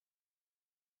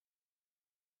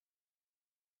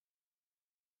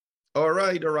All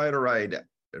right, all right, all right.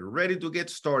 Ready to get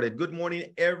started. Good morning,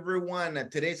 everyone.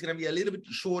 Today's going to be a little bit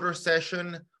shorter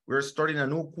session. We're starting a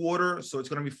new quarter, so it's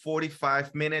going to be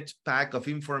 45 minutes pack of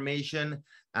information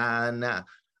and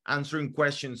answering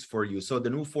questions for you. So the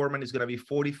new format is going to be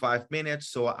 45 minutes.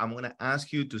 So I'm going to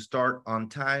ask you to start on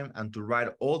time and to write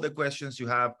all the questions you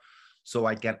have so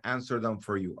I can answer them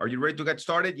for you. Are you ready to get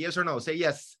started? Yes or no? Say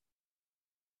yes.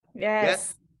 Yes?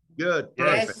 Yes. Good.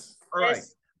 Perfect. Yes. All right.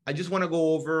 I just want to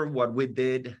go over what we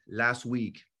did last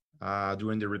week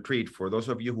during the retreat. For those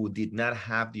of you who did not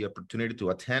have the opportunity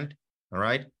to attend, all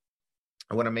right,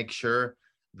 I want to make sure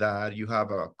that you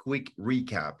have a quick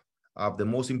recap of the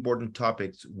most important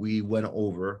topics we went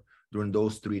over during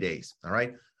those 3 days. All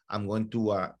right. I'm going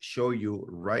to show you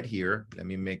right here. Let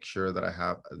me make sure that I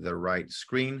have the right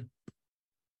screen.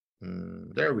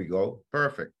 There we go.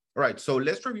 Perfect. All right. So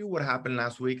let's review what happened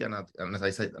last week. And as I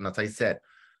said,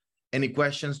 any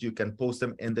questions, you can post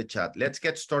them in the chat. Let's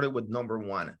get started with number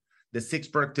one, the 6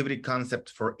 productivity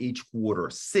concepts for each quarter.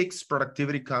 6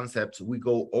 productivity concepts we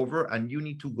go over and you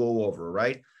need to go over,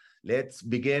 right? Let's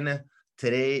begin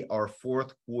today, our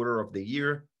 4th quarter of the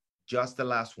year, just the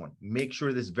last one. Make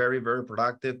sure this is very, very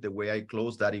productive. The way I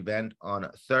closed that event on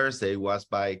Thursday was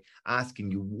by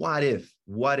asking you, what if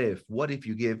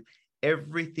you give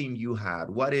everything you had?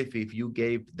 What if you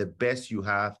gave the best you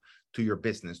have to your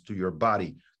business, to your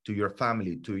body, to your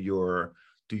family, to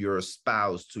your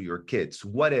spouse, to your kids?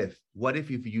 What if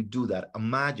you do that?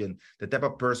 Imagine the type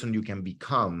of person you can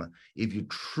become if you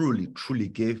truly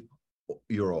give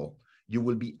your all. You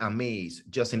will be amazed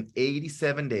just in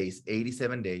 87 days,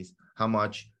 how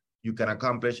much you can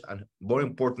accomplish, and more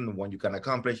important, when you can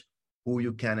accomplish, who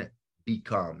you can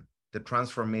become, the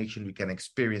transformation you can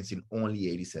experience in only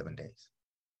 87 days.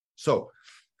 So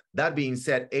that being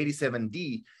said,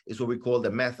 87D is what we call the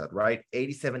method, right?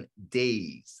 87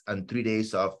 days and 3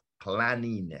 days of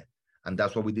planning. And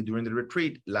that's what we did during the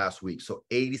retreat last week. So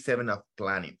 87 of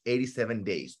planning, 87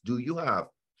 days. Do you have,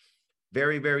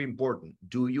 very, very important,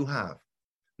 do you have,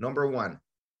 number one,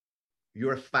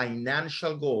 your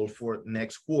financial goal for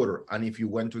next quarter? And if you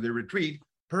went to the retreat,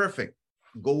 perfect.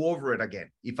 Go over it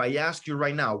again. If I ask you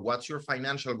right now, what's your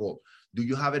financial goal? Do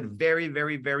you have it very,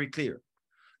 very, very clear?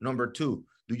 Number two,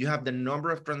 do you have the number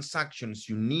of transactions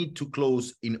you need to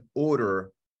close in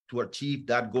order to achieve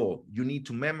that goal? You need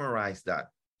to memorize that.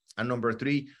 And number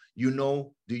three, do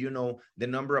you know the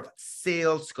number of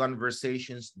sales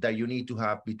conversations that you need to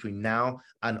have between now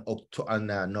and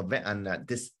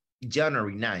this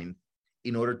January 9th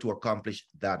in order to accomplish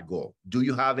that goal? Do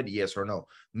you have it? Yes or no?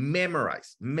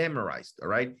 Memorized. All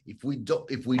right. If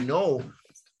we know,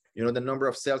 the number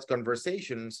of sales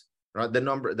conversations, right,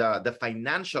 the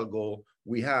financial goal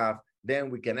we have,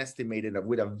 then we can estimate it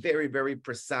with a very, very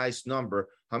precise number,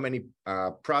 how many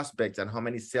prospects and how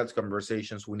many sales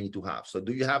conversations we need to have. So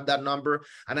do you have that number?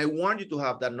 And I want you to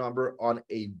have that number on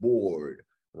a board,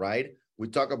 right? We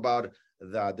talk about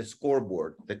the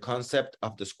scoreboard, the concept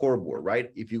of the scoreboard,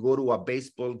 right? If you go to a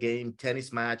baseball game,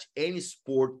 tennis match, any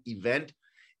sport event,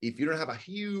 if you don't have a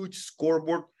huge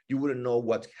scoreboard, you wouldn't know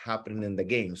what's happening in the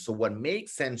game. So what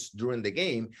makes sense during the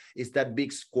game is that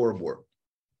big scoreboard.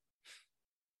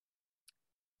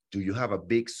 Do you have a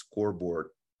big scoreboard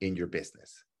in your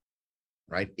business,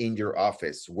 right? In your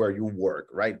office where you work,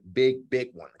 right? Big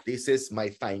one. This is my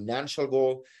financial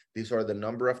goal. These are the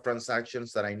number of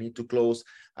transactions that I need to close.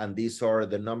 And these are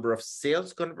the number of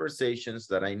sales conversations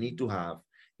that I need to have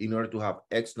in order to have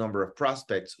X number of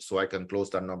prospects so I can close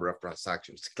that number of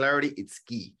transactions. Clarity, it's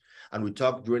key. And we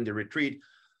talked during the retreat,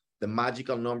 the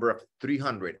magical number of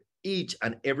 300. Each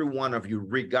and every one of you,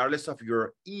 regardless of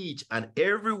your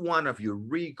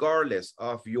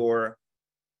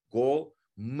goal,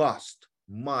 must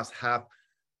have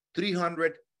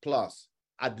 300 plus,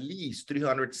 at least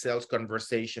 300 sales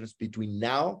conversations between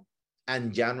now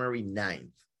and January 9th.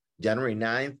 January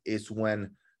 9th is when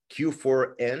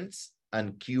Q4 ends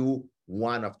and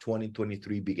Q1 of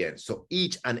 2023 begins. So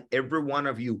each and every one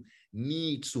of you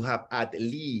needs to have at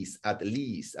least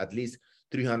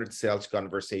 300 sales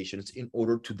conversations in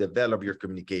order to develop your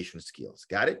communication skills.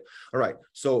 Got it? All right.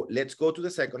 So let's go to the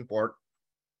second part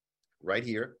right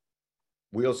here.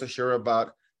 We also share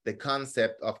about the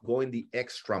concept of going the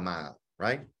extra mile,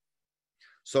 right?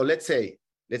 So let's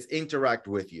interact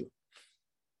with you.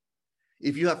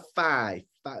 If you have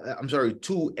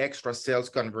 2 extra sales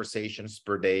conversations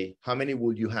per day, how many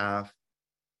will you have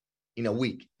in a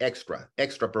week? Extra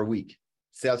per week,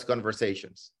 sales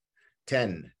conversations.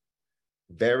 10.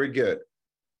 Very good.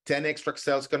 10 extra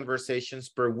sales conversations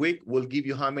per week will give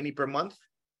you how many per month?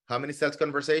 How many sales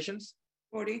conversations?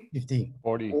 40. 50.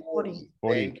 40. 40.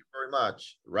 Thank you very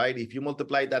much. Right? If you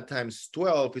multiply that times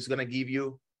 12, it's going to give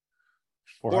you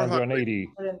 480.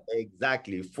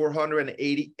 Exactly.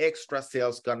 480 extra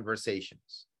sales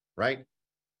conversations, right?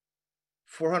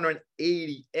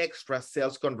 480 extra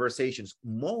sales conversations.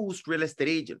 Most real estate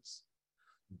agents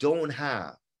don't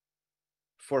have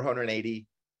 480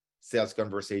 sales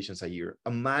conversations a year.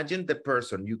 Imagine the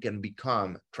person you can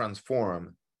become,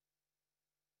 transform,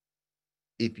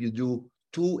 if you do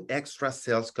 2 extra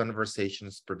sales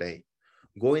conversations per day.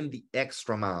 Going the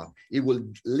extra mile, it will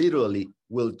literally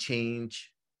will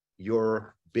change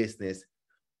your business,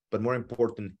 but more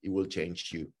important, it will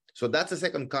change you. So that's the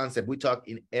second concept we talk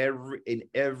in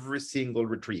every single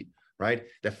retreat, right?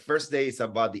 The first day is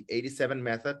about the 87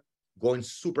 method, going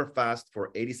super fast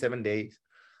for 87 days.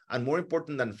 And more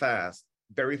important than fast,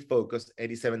 very focused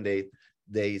 87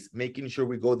 days, making sure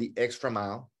we go the extra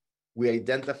mile. We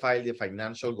identify the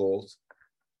financial goals.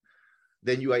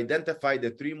 Then you identify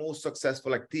the 3 most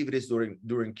successful activities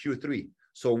during Q3.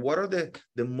 So what are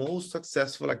the most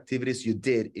successful activities you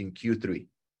did in Q3,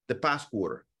 the past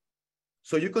quarter?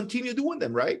 So you continue doing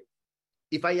them, right?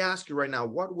 If I ask you right now,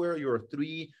 what were your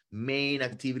 3 main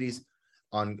activities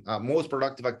on most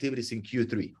productive activities in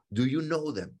Q3? Do you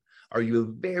know them? Are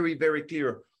you very, very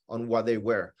clear on what they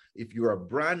were? If you're a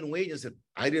brand new agent, said,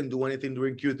 I didn't do anything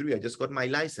during Q3, I just got my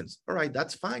license. All right,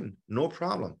 that's fine, no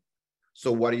problem.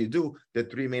 So what do? The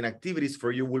 3 main activities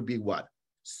for you will be what?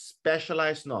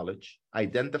 Specialized knowledge,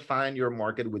 identifying your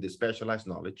market with the specialized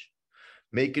knowledge,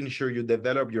 making sure you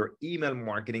develop your email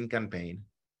marketing campaign,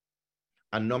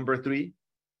 and number 3,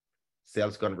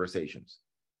 sales conversations.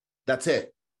 That's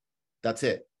it. That's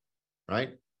it,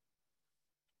 right?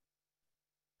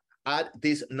 Add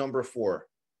this number 4.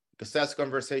 The sales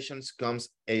conversations comes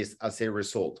as a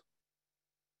result.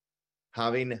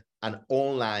 Having an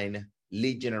online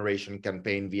lead generation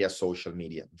campaign via social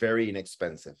media, very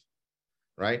inexpensive,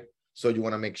 right? So you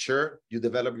want to make sure you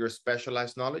develop your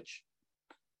specialized knowledge.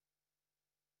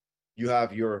 You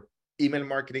have your email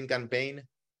marketing campaign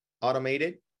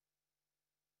automated.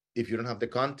 If you don't have the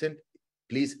content,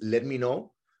 please let me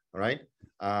know, all right?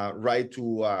 Write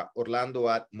to Orlando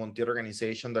at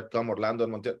montielorganization.com, Orlando at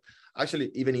Montiel.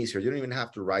 Actually, even easier, you don't even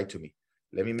have to write to me.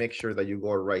 Let me make sure that you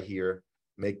go right here,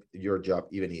 make your job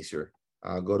even easier.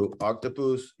 Go to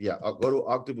Octopus, go to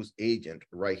Octopus Agent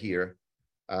right here,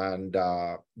 and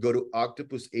go to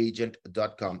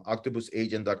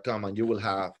octopusagent.com, and you will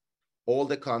have all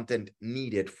the content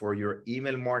needed for your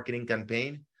email marketing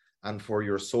campaign and for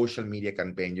your social media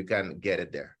campaign. You can get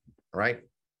it there, all right?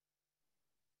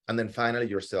 And then finally,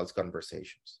 your sales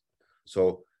conversations.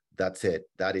 So that's it.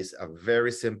 That is a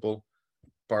very simple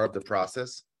part of the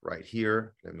process right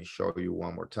here. Let me show you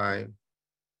one more time.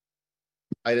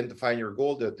 Identifying your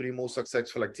goal, the 3 most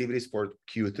successful activities for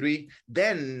Q3.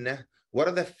 Then what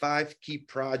are the 5 key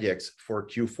projects for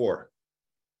Q4?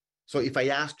 So if I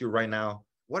ask you right now,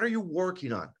 what are you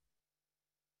working on?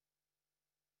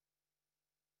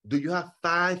 Do you have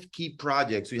 5 key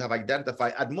projects you have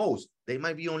identified? At most, they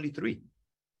might be only 3.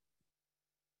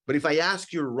 But if I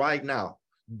ask you right now,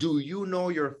 do you know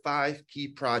your 5 key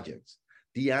projects?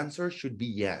 The answer should be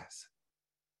yes.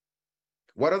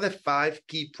 What are the 5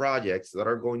 key projects that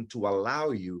are going to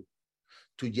allow you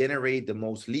to generate the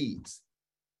most leads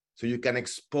so you can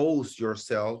expose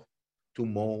yourself to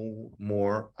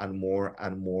more and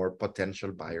more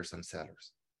potential buyers and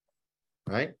sellers,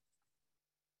 right?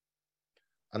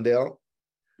 And they'll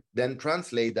then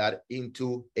translate that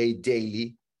into a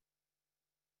daily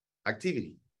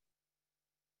activity.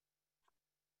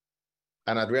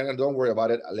 And Adriana, don't worry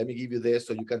about it. Let me give you this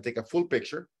so you can take a full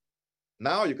picture.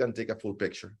 Now you can take a full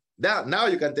picture. Now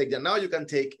you can take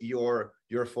your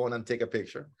phone and take a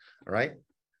picture. All right.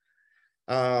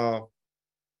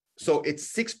 So it's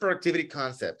 6 productivity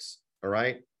concepts. All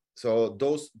right. So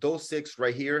those 6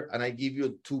 right here, and I give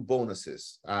you 2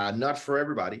 bonuses. Not for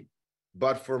everybody,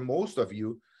 but for most of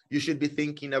you, you should be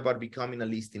thinking about becoming a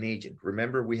listing agent.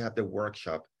 Remember, we have the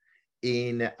workshop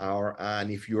and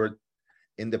if you're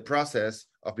in the process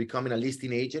of becoming a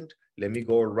listing agent, let me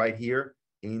go right here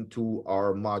into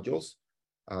our modules.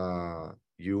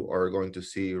 You are going to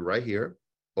see right here,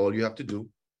 all you have to do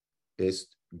is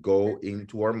go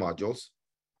into our modules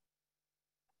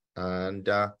and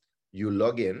you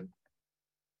log in.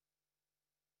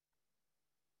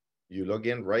 You log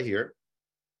in right here,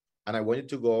 and I want you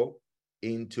to go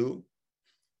into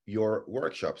your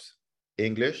workshops,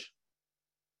 English,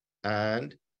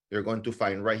 and you're going to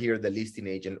find right here the listing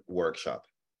agent workshop.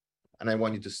 And I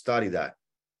want you to study that.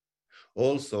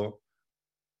 Also,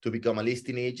 to become a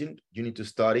listing agent, you need to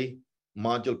study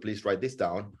module, please write this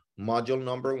down, module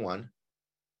number 1,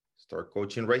 Start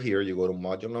coaching right here. You go to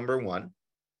module number 1.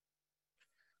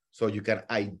 So you can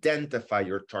identify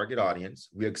your target audience.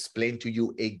 We explain to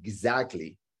you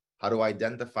exactly how to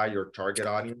identify your target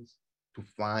audience to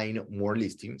find more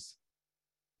listings.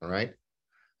 All right.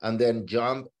 And then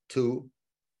jump to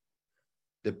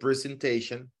the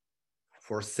presentation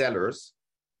for sellers,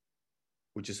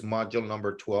 which is module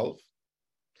number 12.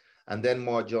 And then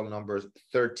module numbers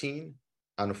 13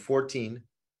 and 14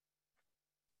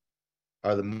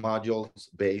 are the modules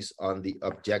based on the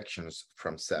objections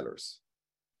from sellers.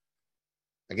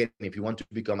 Again, if you want to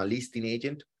become a listing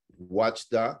agent, watch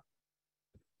the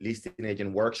listing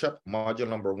agent workshop, module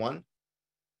number 1,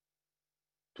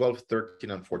 12,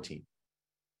 13, and 14,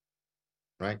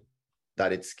 right?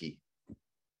 That is key.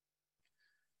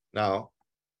 Now,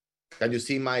 can you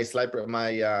see my slide,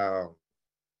 my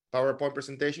PowerPoint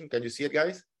presentation? Can you see it,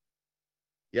 guys?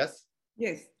 Yes?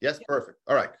 Yes. Yes, perfect.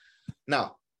 All right.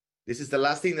 Now, this is the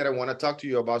last thing that I want to talk to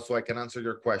you about so I can answer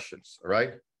your questions, all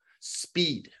right?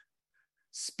 Speed.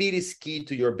 Speed is key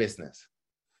to your business.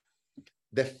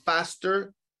 The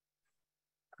faster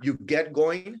you get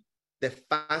going, the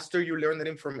faster you learn the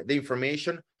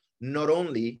information, not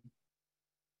only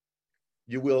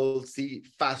you will see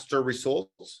faster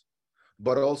results,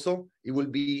 but also it will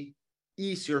be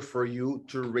easier for you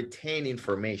to retain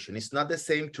information. It's not the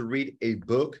same to read a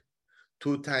book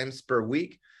 2 times per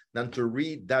week than to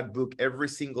read that book every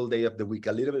single day of the week,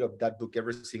 a little bit of that book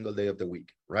every single day of the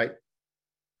week, right?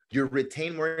 You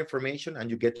retain more information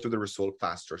and you get to the result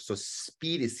faster. So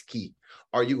speed is key.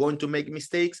 Are you going to make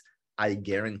mistakes? I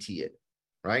guarantee it,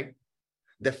 right?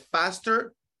 The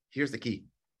faster, here's the key.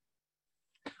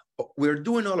 We're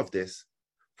doing all of this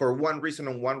for one reason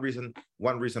and one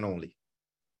reason only.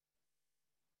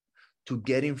 To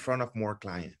get in front of more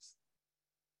clients.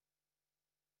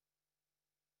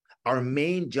 Our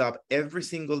main job every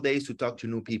single day is to talk to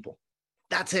new people.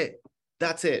 That's it.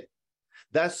 That's it.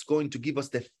 That's going to give us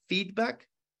the feedback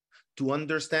to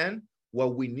understand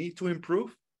what we need to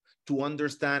improve, to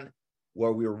understand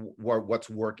what's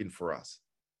working for us.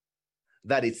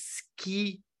 That is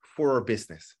key for our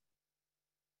business.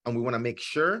 And we want to make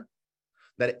sure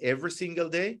that every single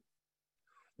day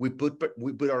we put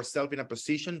ourselves in a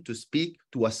position to speak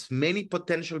to as many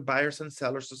potential buyers and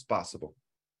sellers as possible.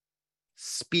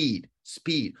 Speed.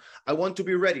 I want to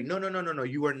be ready. No.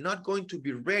 You are not going to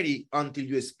be ready until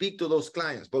you speak to those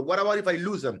clients. But what about if I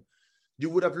lose them? You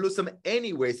would have lost them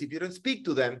anyways. If you don't speak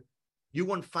to them, you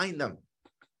won't find them.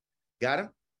 Got it?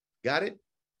 Got it?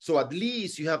 So at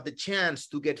least you have the chance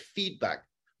to get feedback.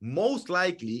 Most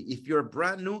likely, if you're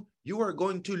brand new, you are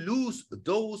going to lose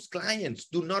those clients.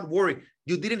 Do not worry.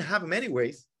 You didn't have them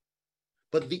anyways.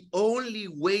 But the only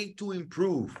way to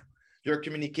improve your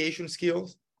communication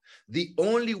skills, the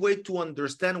only way to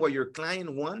understand what your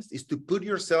client wants is to put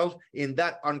yourself in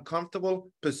that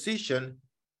uncomfortable position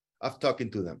of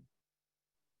talking to them.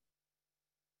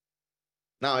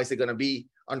 Now, is it going to be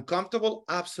uncomfortable?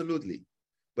 Absolutely.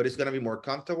 But it's going to be more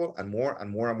comfortable and more and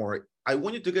more and more. I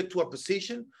want you to get to a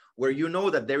position where you know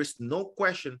that there is no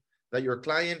question that your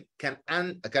client can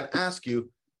ask you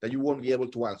that you won't be able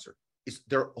to answer.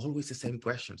 They're always the same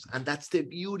questions. And that's the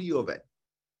beauty of it.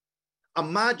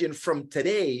 Imagine from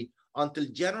today until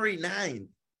January 9th,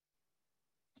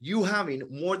 you having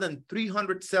more than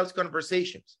 300 sales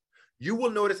conversations. You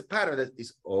will notice a pattern that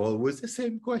is always the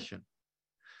same question.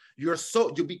 You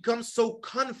become so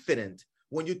confident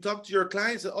when you talk to your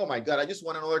clients. Oh my God, I just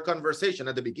want another conversation.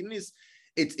 At the beginning,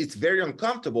 it's very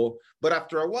uncomfortable, but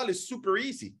after a while, it's super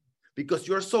easy because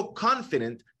you're so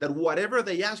confident that whatever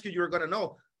they ask you, you're going to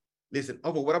know. Listen,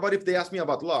 oh, but what about if they ask me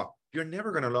about law? You're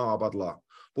never going to know about law.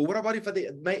 But what about if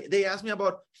they ask me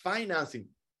about financing?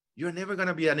 You're never going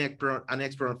to be an expert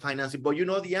on financing, but you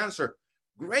know the answer.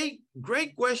 Great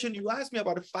question you asked me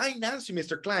about financing,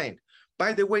 Mr. Client.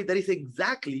 By the way, that is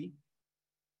exactly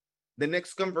the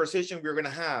next conversation we're going to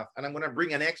have. And I'm going to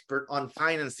bring an expert on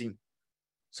financing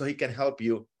so he can help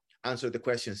you answer the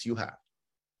questions you have.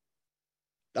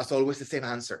 That's always the same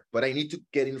answer, but I need to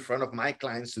get in front of my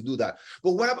clients to do that.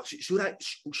 But what about,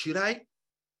 should I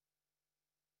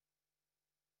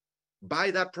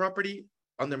buy that property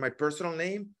under my personal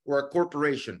name or a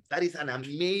corporation? That is an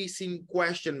amazing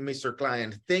question, Mr.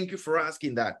 Client. Thank you for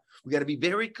asking that. We got to be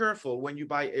very careful when you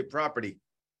buy a property.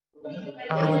 What do we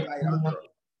buy it under,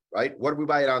 right? What do we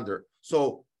buy it under?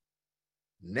 So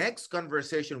next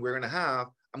conversation we're going to have,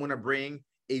 I'm going to bring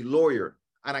a lawyer,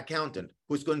 an accountant,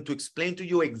 who's going to explain to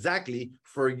you exactly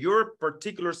for your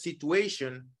particular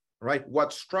situation, right,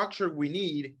 what structure we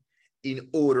need in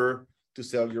order to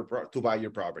sell to buy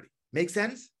your property. Make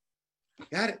sense?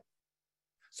 Got it.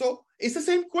 So it's the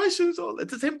same questions.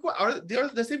 It's the same. They are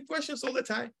the same questions all the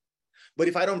time. But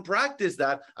if I don't practice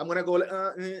that, I'm gonna go.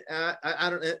 I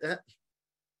don't.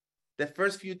 The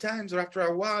first few times, or after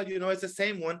a while, you know, it's the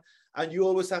same one, and you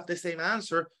always have the same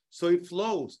answer. So it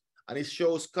flows, and it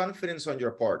shows confidence on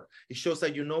your part. It shows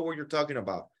that you know what you're talking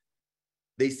about.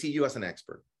 They see you as an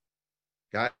expert.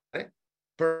 Got it?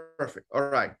 Perfect. All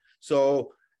right.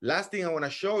 So last thing I want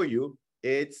to show you,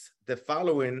 it's the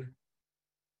following.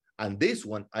 And this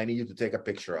one, I need you to take a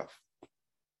picture of.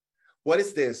 What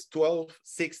is this? 12,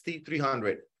 60,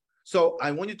 300. So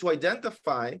I want you to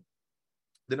identify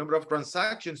the number of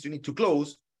transactions you need to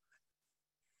close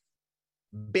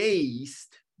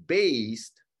based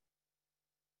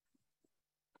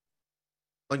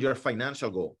on your financial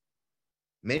goal.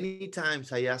 Many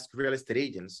times I ask real estate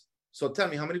agents, so tell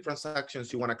me how many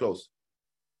transactions you want to close?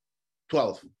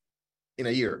 12 in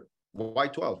a year. Why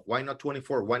 12? Why not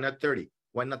 24? Why not 30?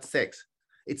 Why not 6?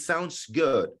 It sounds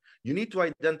good. You need to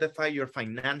identify your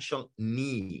financial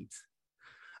needs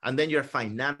and then your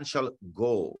financial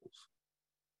goals.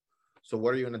 So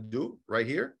what are you going to do right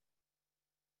here?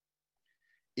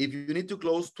 If you need to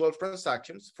close 12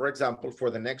 transactions, for example, for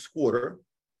the next quarter,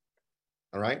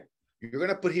 all right, you're going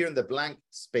to put here in the blank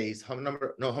space how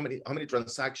many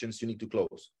transactions you need to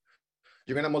close.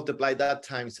 You're going to multiply that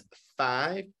times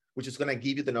 5, which is going to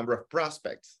give you the number of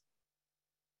prospects.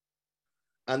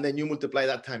 And then you multiply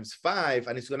that times 5,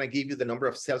 and it's going to give you the number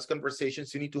of sales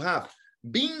conversations you need to have.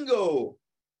 Bingo!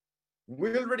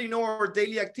 We already know our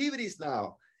daily activities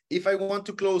now. If I want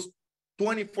to close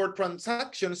 24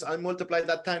 transactions, I multiply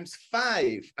that times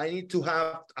 5. I need to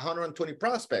have 120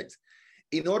 prospects.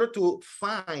 In order to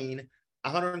find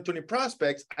 120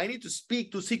 prospects, I need to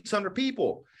speak to 600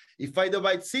 people. If I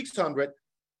divide 600,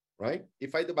 right?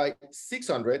 If I divide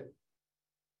 600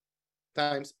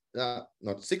 times,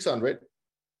 not 600,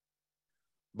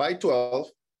 by 12,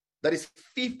 that is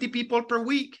 50 people per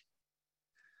week.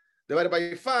 Divided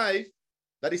by 5,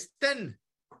 that is 10.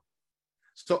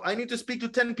 So I need to speak to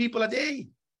 10 people a day.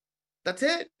 That's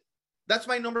it. That's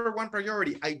my number one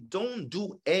priority. I don't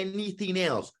do anything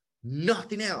else.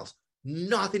 Nothing else.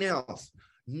 Nothing else.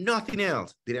 Nothing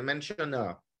else. Did I mention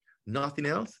nothing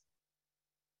else?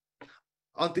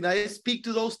 Until I speak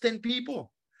to those 10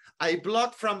 people. I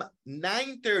block from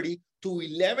 9:30 to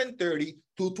 11:30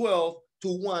 to 12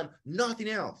 to 1, nothing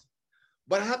else.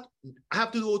 But I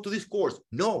have to go to this course.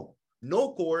 No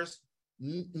course,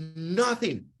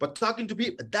 nothing but talking to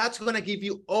people. That's going to give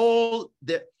you all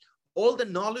the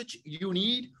knowledge you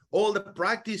need, all the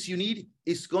practice you need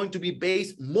is going to be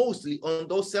based mostly on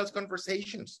those sales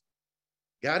conversations.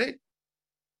 Got it?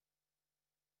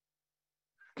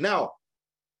 Now,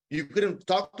 you couldn't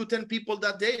talk to 10 people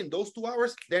that day in those 2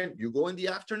 hours, then you go in the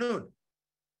afternoon.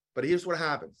 But here's what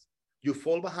happens. You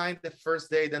fall behind the first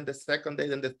day, then the second day,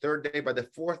 then the third day. By the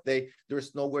fourth day,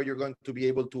 there's nowhere you're going to be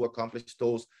able to accomplish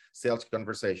those sales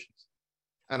conversations.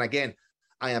 And again,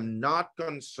 I am not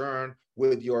concerned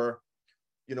with your,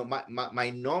 you know, my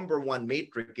number one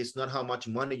metric is not how much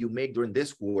money you make during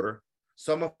this quarter.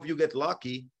 Some of you get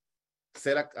lucky,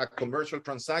 set a commercial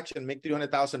transaction, make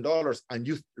 $300,000, and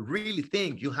you really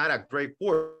think you had a great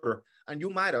quarter, and you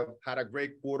might have had a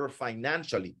great quarter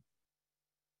financially.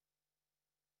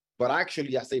 But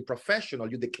actually, as a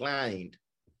professional, you declined.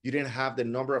 You didn't have the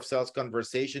number of sales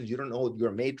conversations. You don't know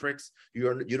your matrix.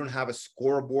 You don't have a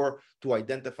scoreboard to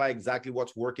identify exactly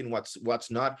what's working, what's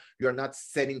not. You're not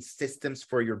setting systems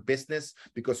for your business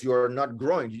because you're not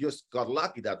growing. You just got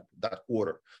lucky that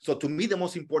quarter. So to me, the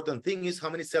most important thing is how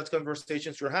many sales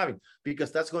conversations you're having,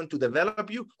 because that's going to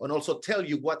develop you and also tell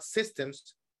you what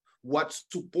systems, what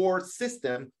support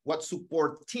system, what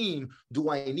support team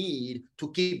do I need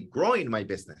to keep growing my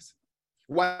business?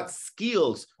 What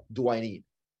skills do I need?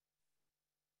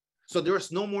 So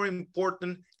there's no more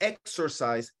important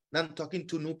exercise than talking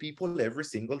to new people every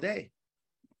single day.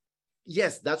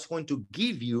 Yes, that's going to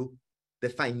give you the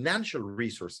financial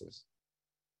resources.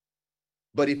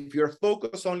 But if you're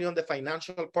focused only on the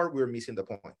financial part, we're missing the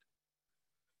point.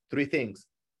 3 things.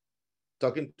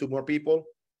 Talking to more people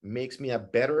makes me a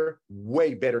better,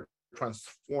 way better,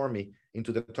 transform me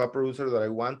into the top producer that I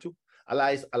want to.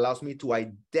 Allows me to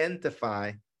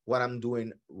identify what I'm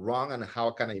doing wrong and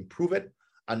how can I improve it.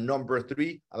 And number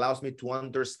 3, allows me to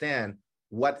understand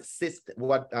what system,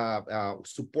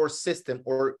 support system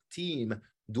or team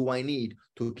do I need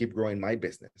to keep growing my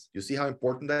business. You see how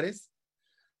important that is?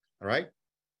 All right.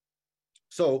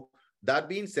 So that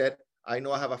being said, I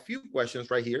know I have a few questions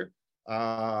right here.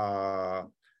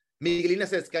 Miguelina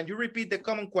says, can you repeat the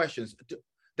common questions?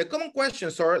 The common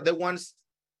questions are the ones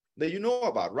that you know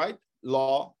about, right?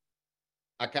 Law,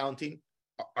 accounting,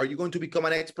 Are you going to become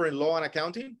an expert in law and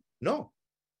accounting? No.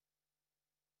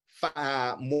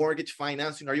 Mortgage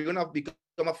financing, are you going to become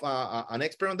an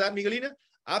expert on that, Miguelina?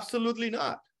 Absolutely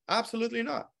not. Absolutely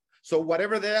not. So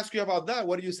whatever they ask you about that,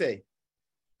 what do you say?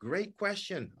 Great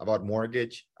question about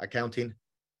mortgage, accounting,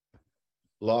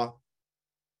 law.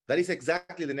 That is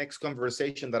exactly the next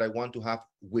conversation that I want to have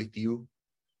with you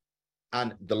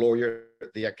and the lawyer,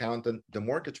 the accountant, the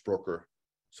mortgage broker,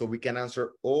 so we can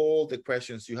answer all the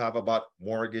questions you have about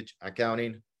mortgage,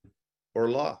 accounting, or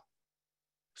law.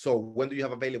 So when do you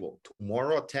have available?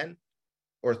 Tomorrow at 10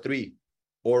 or 3,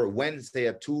 or Wednesday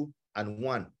at 2 and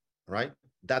 1, right?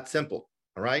 That's simple,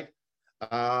 all right?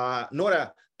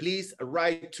 Nora, please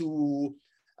write to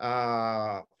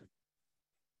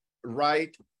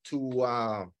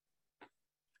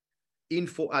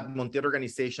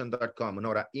info@montielorganization.com.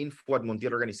 Nora,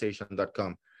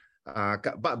 info@montielorganization.com.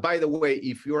 By the way,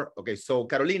 if you're, okay, so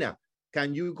Carolina,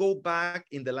 can you go back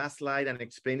in the last slide and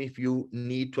explain if you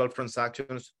need 12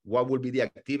 transactions, what will be the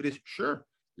activities? Sure,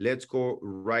 let's go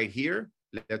right here.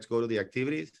 Let's go to the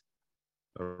activities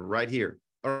right here.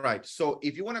 All right, so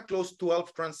if you want to close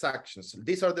 12 transactions,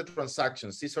 these are the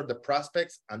transactions, these are the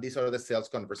prospects, and these are the sales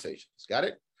conversations, got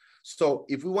it? So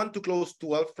if we want to close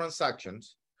 12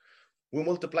 transactions, we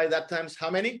multiply that times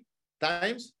how many?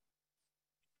 Times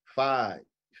 5.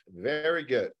 Very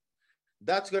good.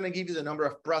 That's going to give you the number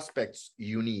of prospects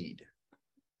you need.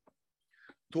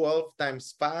 12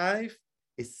 times 5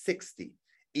 is 60.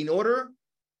 In order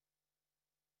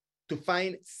to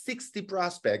find 60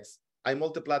 prospects, I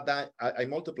multiply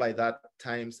that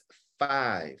times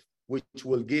 5, which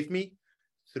will give me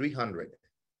 300.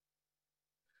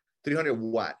 300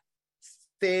 what?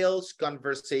 Sales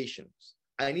conversations.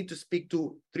 I need to speak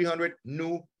to 300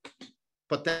 new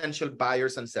potential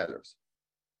buyers and sellers.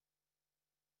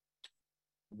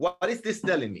 What is this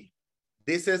telling me?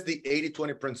 This is the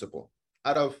 80-20 principle.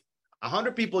 Out of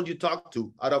 100 people you talk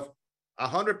to, out of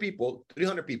 100 people,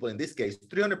 300 people in this case,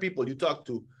 300 people you talk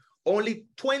to, only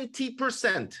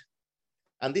 20%,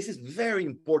 and this is very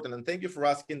important, and thank you for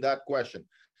asking that question,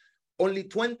 only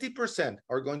 20%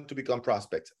 are going to become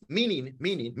prospects.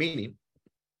 Meaning,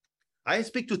 I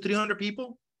speak to 300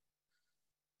 people,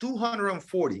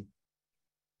 240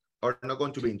 are not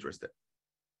going to be interested.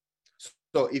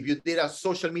 So if you did a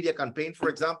social media campaign, for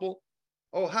example,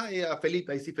 oh, hi, Felipe,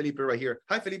 I see Felipe right here.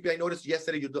 Hi, Felipe, I noticed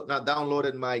yesterday you not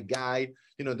downloaded my guide,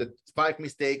 you know, the 5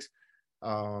 mistakes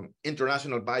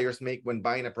international buyers make when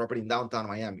buying a property in downtown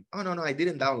Miami. Oh, no, I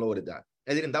didn't download that.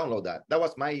 I didn't download that. That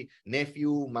was my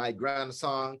nephew, my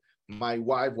grandson, my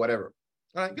wife, whatever.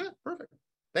 All right, good, perfect.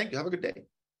 Thank you, have a good day.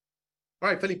 All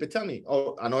right, Felipe, tell me,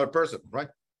 oh, another person, right?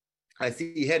 I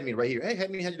see Hedmi right here. Hey,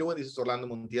 Hedmi, how you doing? This is Orlando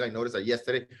Montiel. I noticed that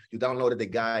yesterday you downloaded the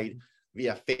guide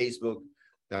via Facebook.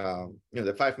 You know,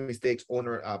 the 5 mistakes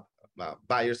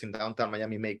buyers in downtown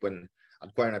Miami make when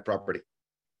acquiring a property.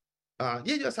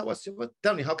 Yes, I was.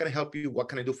 Tell me, how can I help you? What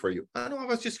can I do for you? I know, I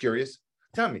was just curious.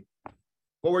 Tell me,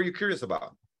 what were you curious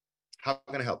about? How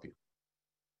can I help you?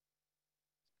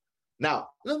 Now,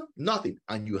 no, nothing.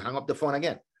 And you hang up the phone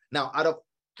again. Now, out of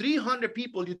 300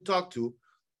 people you talk to,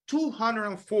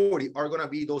 240 are going to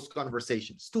be those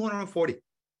conversations. 240. Do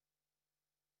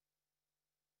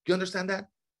you understand that?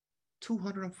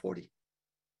 240.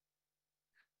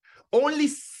 Only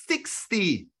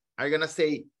 60 are going to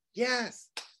say, yes,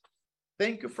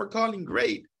 thank you for calling.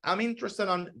 Great. I'm interested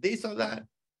on this or that.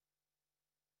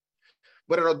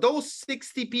 But out of those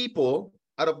 60 people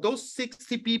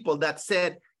that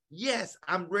said, yes,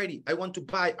 I'm ready, I want to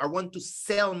buy, I want to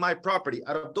sell my property,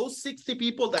 out of those 60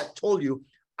 people that told you,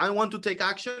 I want to take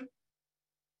action,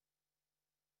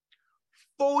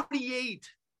 48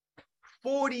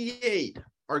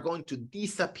 are going to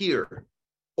disappear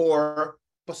or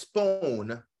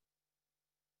postpone,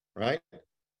 right,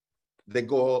 the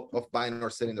goal of buying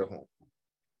or selling their home.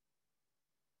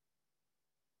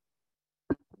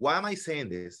 Why am I saying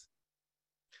this?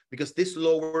 Because this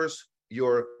lowers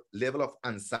your level of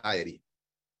anxiety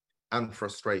and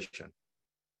frustration.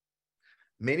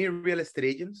 Many real estate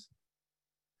agents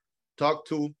talk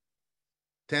to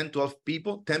 10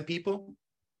 people,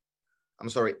 I'm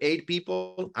sorry, 8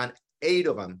 people, and 8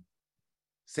 of them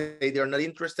say they're not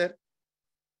interested,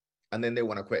 and then they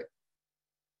want to quit.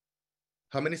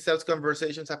 How many sales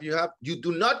conversations have you had? You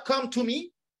do not come to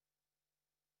me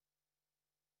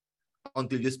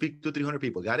until you speak to 300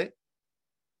 people, got it?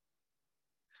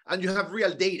 And you have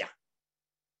real data.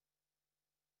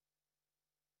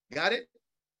 Got it?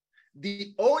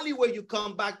 The only way you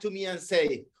come back to me and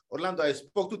say, Orlando, I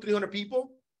spoke to 300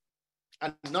 people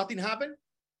and nothing happened,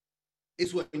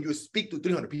 is when you speak to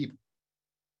 300 people.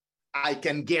 I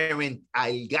guarantee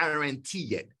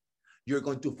it. You're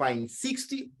going to find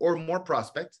 60 or more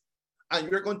prospects, and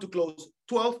you're going to close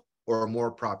 12 or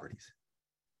more properties.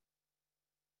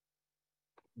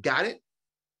 Got it?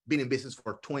 Been in business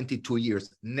for 22 years,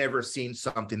 never seen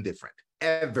something different,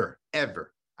 ever.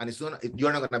 And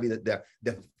you're not gonna be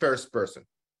the first person.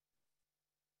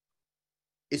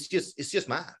 It's just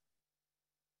math,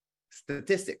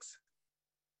 statistics.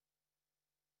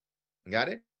 Got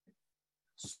it?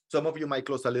 Some of you might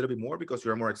close a little bit more because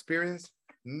you're more experienced.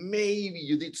 Maybe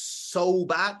you did so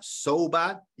bad.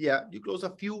 Yeah, you close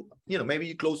a few, maybe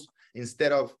you close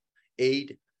instead of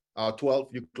 8, 12,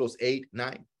 you close 8,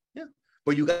 9. Yeah,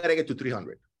 but you got to get to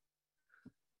 300.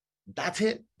 That's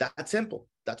it. That's simple.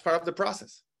 That's part of the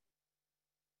process.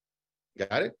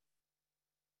 Got it?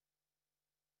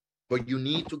 But you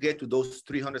need to get to those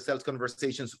 300 sales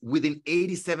conversations within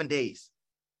 87 days.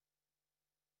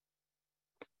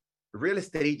 Real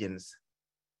estate agents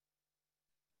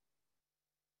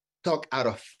talk out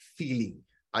of feeling,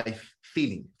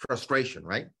 frustration,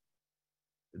 right?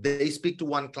 They speak to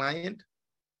one client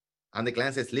and the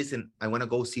client says, listen, I want to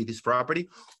go see this property.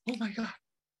 Oh my God,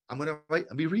 I'm going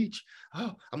to be rich.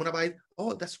 Oh, I'm going to buy it.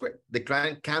 Oh, that's great. The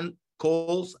client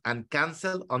calls and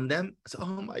cancel on them. So,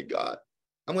 oh my God,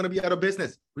 I'm going to be out of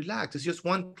business. Relax. It's just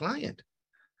one client.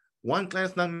 One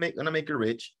client's not going to make you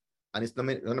rich, and it's not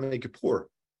going to make you poor.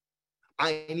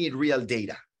 I need real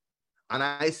data. And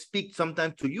I speak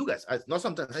sometimes to you guys. Not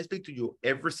sometimes, I speak to you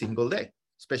every single day,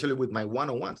 especially with my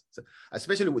one-on-ones,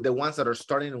 especially with the ones that are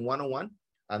starting in one-on-one.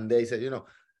 And they say,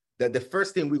 that the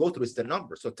first thing we go through is the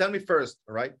number. So tell me first,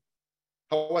 all right,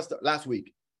 how was the last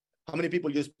week? How many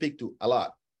people you speak to? A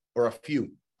lot or a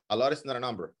few? A lot is not a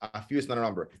number. A few is not a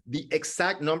number. The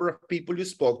exact number of people you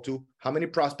spoke to, how many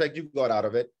prospects you got out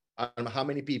of it, and how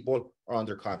many people are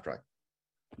under contract.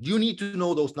 You need to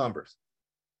know those numbers.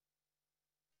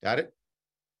 Got it?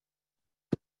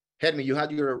 Hedmi, you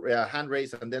had your hand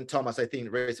raised, and then Thomas, I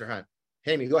think, raised her hand.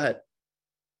 Hedmi, go ahead.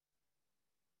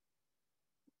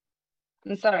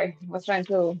 I'm sorry, I was trying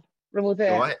to remove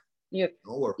the mute.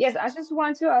 No, yes, I just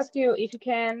want to ask you if you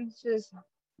can just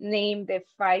name the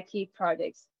 5 key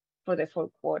projects for the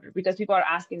fourth quarter, because people are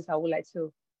asking, so I would like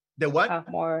to have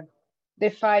more. The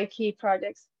 5 key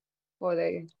projects for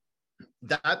the.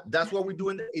 That's what we're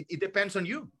doing. It depends on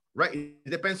you, right? It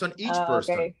depends on each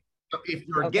person. Okay. So if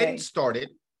you're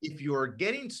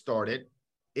getting started,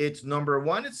 it's number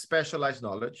 1, it's specialized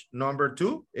knowledge. Number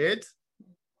 2, it's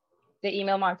the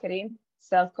email marketing,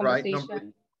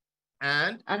 self-conversation,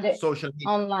 right, and the social media.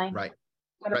 Online. Right.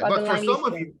 What Right. about But the for line some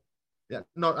listing? of you,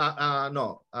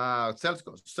 no,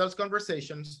 sales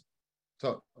conversations.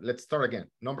 So let's start again.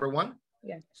 Number 1,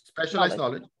 specialized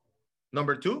knowledge.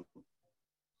 Number 2,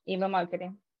 email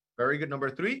marketing. Very good.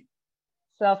 Number 3,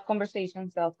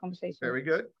 self-conversation. Very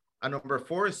good. And number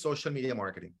 4 is social media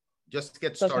marketing. Just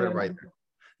get started right there.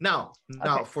 Now,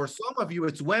 for some of you,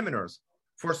 it's webinars.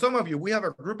 For some of you, we have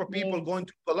a group of people going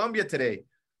to Colombia today.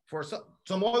 For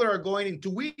some other are going in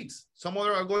 2 weeks. Some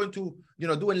other are going to,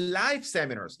 doing live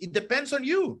seminars. It depends on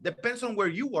you. Depends on where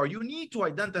you are. You need to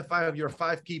identify your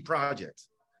 5 key projects.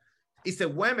 It's a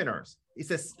webinars.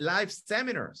 It's a live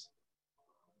seminars.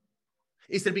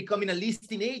 It's a becoming a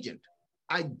listing agent.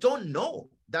 I don't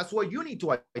know. That's what you need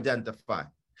to identify.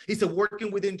 It's a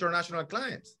working with international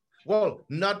clients. Well,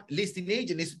 not listing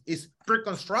agent, is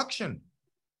pre-construction.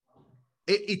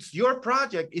 It's your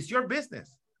project, it's your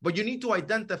business, but you need to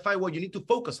identify what you need to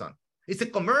focus on. It's a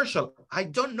commercial. I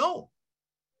don't know.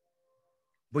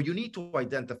 But you need to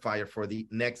identify it for the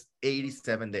next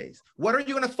 87 days. What are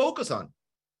you going to focus on?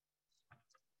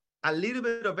 A little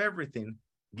bit of everything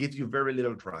gives you very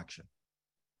little traction.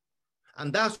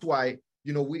 And that's why,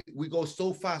 we go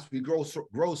so fast, we grow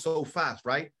so fast,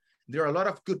 right? There are a lot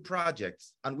of good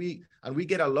projects, and we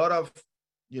get a lot of,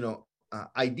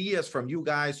 ideas from you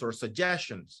guys or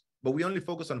suggestions, but we only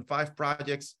focus on 5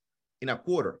 projects in a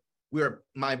quarter.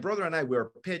 My brother and I, we're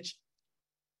pitched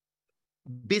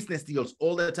business deals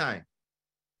all the time,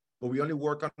 but we only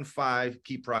work on 5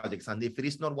 key projects. And if it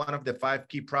is not one of the 5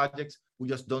 key projects, we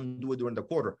just don't do it during the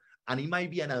quarter. And it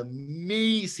might be an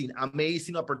amazing,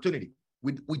 amazing opportunity.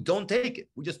 We don't take it.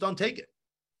 We just don't take it.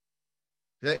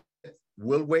 Okay?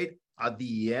 We'll wait at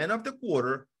the end of the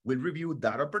quarter. We'll review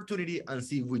that opportunity and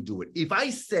see if we do it. If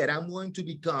I said I'm going to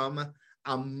become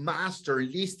a master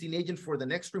listing agent for the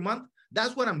next 3 months,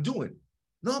 that's what I'm doing.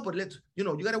 No, but let's, you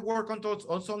got to work on those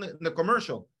also in the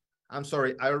commercial. I'm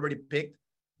sorry, I already picked,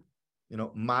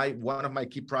 one of my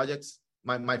key projects,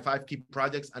 my 5 key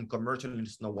projects, and commercial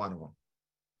is not one of them.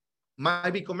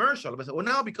 Might be commercial, but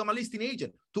now I'll become a listing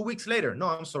agent 2 weeks later. No,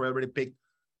 I'm sorry, I already picked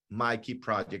my key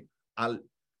project.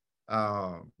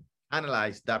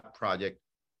 analyze that project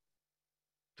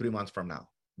 3 months from now,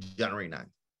 January 9th.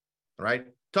 All right.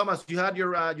 Thomas, you had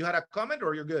a comment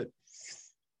or you're good?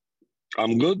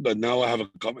 I'm good, but now I have a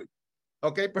comment.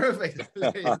 Okay, perfect.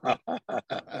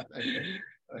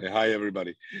 Hi,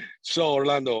 everybody. So,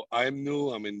 Orlando, I'm new.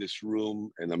 I'm in this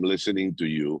room and I'm listening to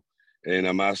you. And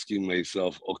I'm asking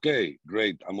myself, okay,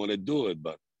 great. I'm going to do it,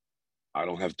 but I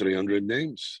don't have 300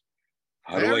 names.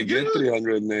 How do I get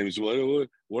 300 names?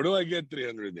 Where do I get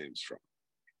 300 names from?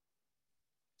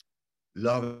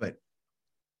 Love it.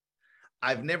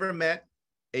 I've never met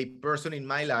a person in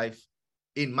my life,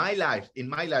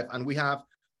 and we have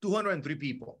 203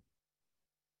 people.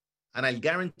 And I'll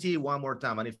guarantee one more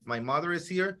time. And if my mother is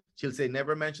here, she'll say,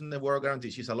 never mention the word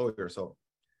guarantee. She's a lawyer. So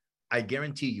I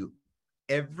guarantee you,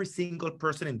 every single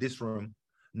person in this room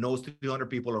knows 300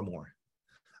 people or more.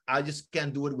 I just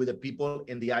can't do it with the people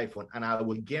in the iPhone. And I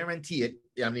will guarantee it.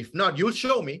 And if not, you'll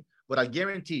show me, but I'll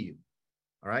guarantee you.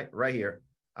 All right, right here.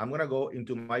 I'm going to go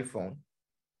into my phone.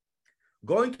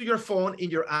 Go into your phone in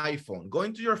your iPhone. Go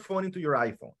into your phone into your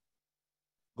iPhone.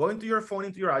 Go into your phone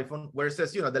into your iPhone where it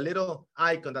says, you know, the little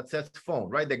icon that says phone,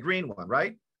 right? The green one,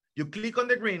 right? You click on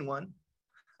the green one.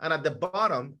 And at the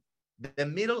bottom, the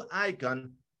middle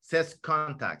icon says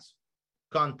contacts.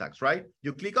 Contacts, right?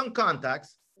 You click on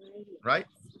contacts, right?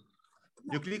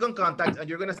 You click on contacts and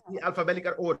you're going to see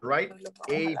alphabetical order, right?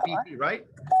 A, B, C, right?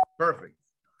 Perfect.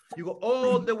 You go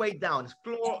all the way down,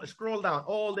 scroll down,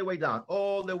 all the way down,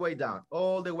 all the way down,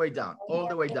 all the way down, all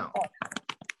the way down,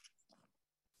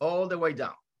 all the way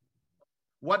down.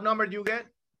 What number do you get?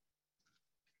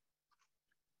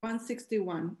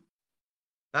 161.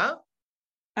 Huh?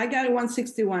 I got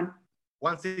 161.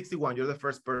 161. You're the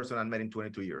first person I met in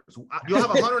 22 years. You have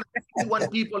 161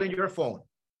 people in your phone.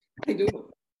 I do.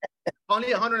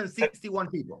 Only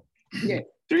 161 people. Yeah.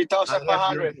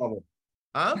 3,500.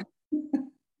 Huh?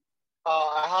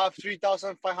 I have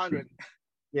 3,500.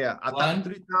 Yeah, I thought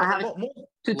 3,000.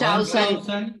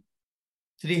 2,000.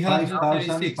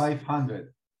 336.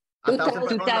 5,500.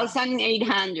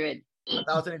 2,800.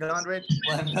 1,800.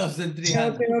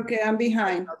 1,300. Okay, I'm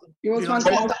behind. It was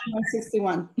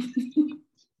 1,161.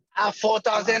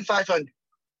 4,500.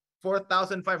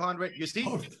 4,500. You see?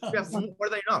 You have more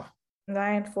than enough.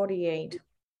 948.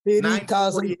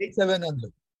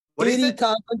 80,700.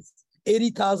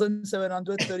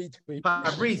 80,733.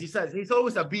 Fabrice, he says he's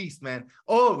always a beast, man.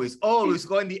 Always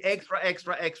going the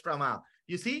extra mile.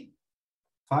 You see?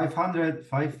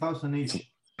 5,000 each.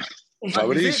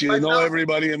 Fabrice, you know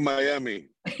everybody in Miami.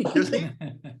 You see?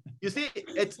 You see,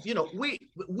 it's, you know, we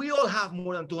all have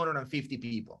more than 250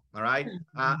 people, all right?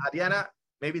 Adriana,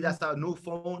 maybe that's a new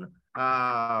phone.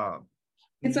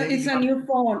 It's a new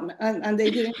phone, and they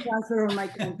didn't transfer on my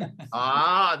contact.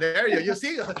 There you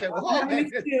see. Okay,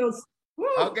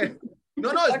 okay.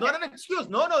 No, it's not an excuse.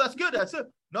 No, that's good. That's it.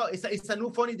 No, it's a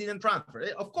new phone. It didn't transfer.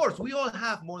 Of course, we all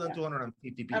have more than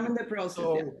 250 people. I'm in the process.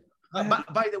 So,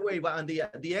 by the way, on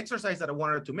the exercise that I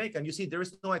wanted to make, and you see, there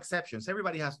is no exceptions.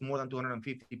 Everybody has more than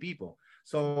 250 people.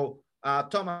 So,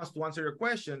 Thomas, to answer your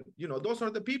question, you know, those are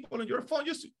the people in your phone.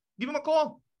 Just give them a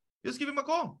call. Just give them a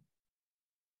call.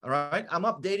 All right. I'm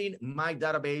updating my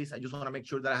database. I just want to make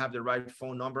sure that I have the right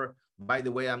phone number. By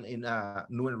the way, I'm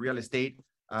new in real estate.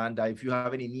 And if you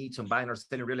have any needs on buying or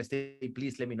selling real estate,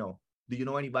 please let me know. Do you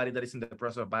know anybody that is in the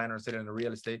process of buying or selling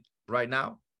real estate right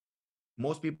now?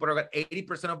 Most people are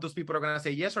 80% of those people are going to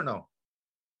say yes or no.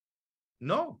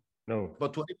 No.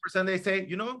 But 20% they say,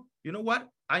 you know what?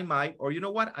 I might, or you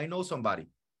know what? I know somebody.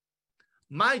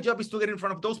 My job is to get in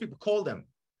front of those people, call them.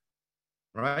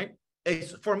 Right?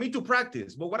 It's for me to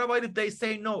practice. But what about if they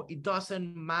say no? It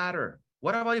doesn't matter.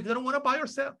 What about if they don't want to buy or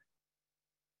sell?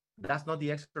 That's not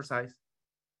the exercise.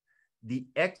 The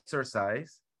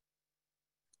exercise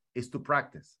is to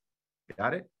practice.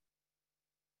 Got it?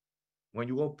 When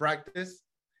you go practice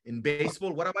in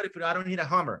baseball, what about if I don't hit a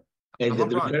homer? And a home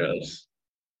run?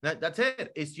 That's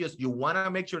it. It's just you want to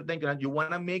make sure, you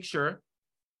want to make sure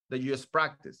that you just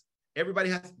practice. Everybody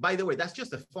has, by the way, that's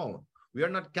just a phone. We are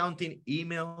not counting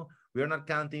email. We are not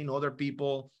counting other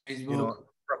people, you know,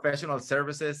 professional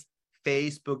services,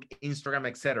 Facebook, Instagram,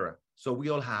 etc. So we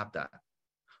all have that.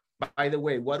 By the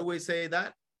way, what do we say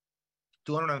that?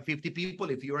 250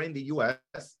 people, if you're in the US.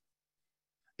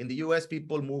 In the US,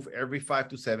 people move every 5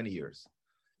 to 7 years.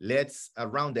 Let's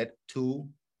round it to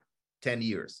 10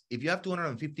 years. If you have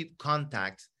 250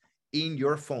 contacts in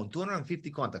your phone, 250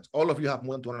 contacts, all of you have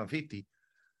more than 250,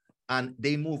 and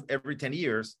they move every 10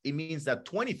 years, it means that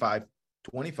 25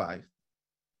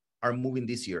 are moving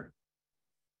this year.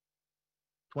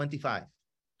 25.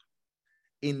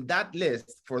 In that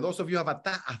list, for those of you who have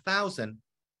 1,000,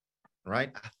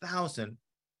 right? 1,000,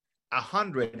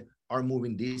 100 are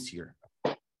moving this year.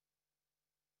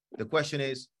 The question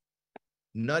is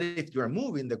not if you are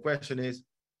moving, the question is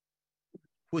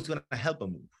who's going to help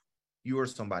them move, you or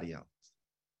somebody else.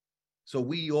 So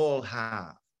we all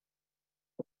have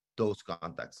those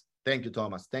contacts. Thank you,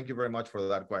 Thomas. Thank you very much for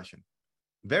that question.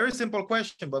 Very simple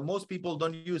question, but most people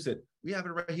don't use it. We have it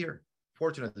right here,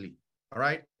 fortunately. All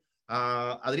right.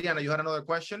 Adriana, you had another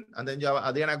question, and then you have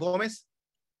Adriana Gomez.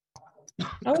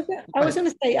 I was going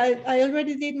to say, I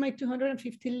already did my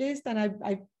 250 list, and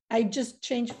I just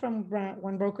changed from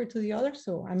one broker to the other,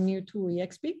 so I'm new to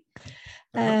EXP.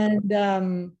 And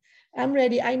I'm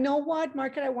ready. I know what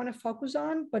market I want to focus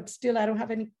on, but still I don't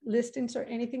have any listings or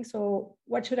anything. So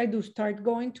what should I do? Start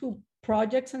going to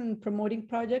projects and promoting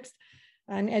projects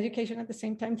and education at the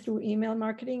same time through email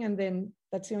marketing, and then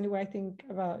that's the only way I think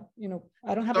about,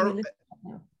 I don't have any listings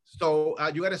right now. So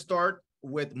you got to start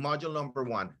with module number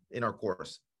 1 in our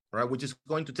course, right? Which is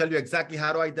going to tell you exactly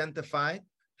how to identify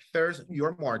first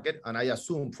your market. And I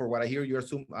assume, for what I hear, you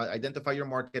assume identify your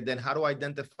market, then how to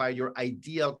identify your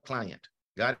ideal client.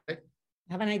 Got it?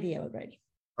 I have an idea already.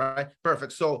 All right,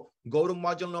 perfect. So go to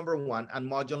module number 1 and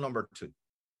module number 2.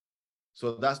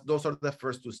 So those are the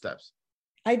first 2 steps.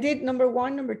 I did number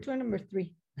 1, number 2, and number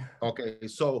 3. Okay,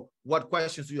 so what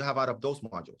questions do you have out of those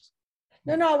modules?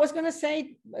 No, I was going to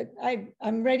say,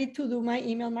 I'm ready to do my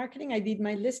email marketing. I did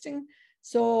my listing.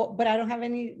 So, but I don't have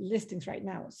any listings right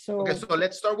now. So, okay, so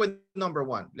let's start with number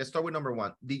 1.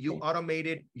 Did you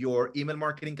automated your email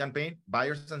marketing campaign,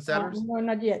 buyers and sellers? No,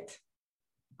 not yet.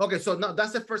 Okay, so now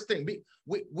that's the first thing.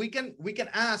 We can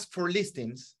ask for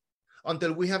listings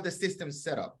until we have the system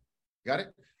set up. Got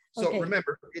it? So okay.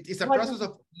 Remember, it's a process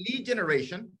of lead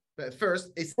generation.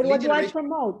 First, it's but what do I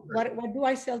promote? What do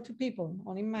I sell to people?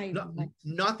 Only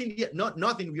nothing yet.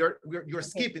 Nothing. You're okay.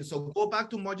 Skipping. So go back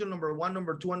to module number 1,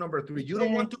 number 2, and number 3. You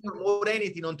don't want to promote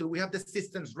anything until we have the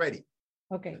systems ready.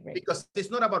 Okay, great. Because it's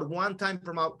not about one-time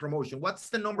promotion. What's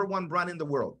the number 1 brand in the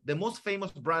world? The most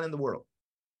famous brand in the world?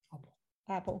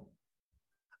 Apple.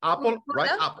 Apple,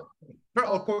 right? Apple.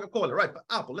 Or Coca-Cola, right? But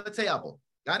Apple. Let's say Apple.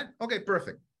 Got it? Okay,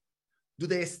 perfect. Do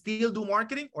they still do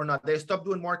marketing or not? They stop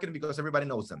doing marketing because everybody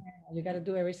knows them. You got to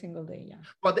do every single day, yeah.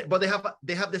 But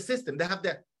they have the system. They have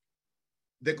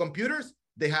the computers.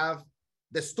 They have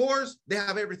the stores. They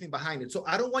have everything behind it. So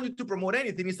I don't want you to promote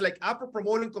anything. It's like Apple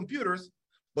promoting computers,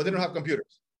 but they don't have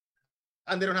computers,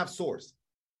 and they don't have stores.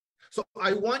 So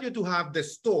I want you to have the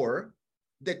store,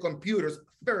 the computers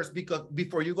first, because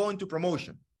before you go into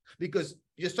promotion, because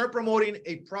you start promoting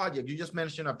a project. You just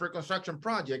mentioned a pre-construction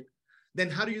project. Then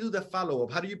how do you do the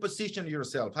follow-up? How do you position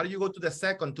yourself? How do you go to the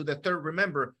second, to the third?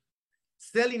 Remember,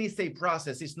 selling is a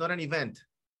process. It's not an event.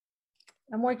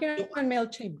 I'm working on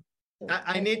MailChimp. So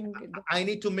I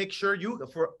need to make sure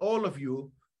for all of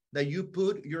you, that you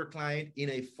put your client in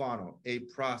a funnel, a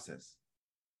process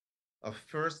of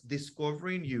first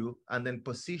discovering you and then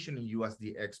positioning you as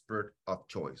the expert of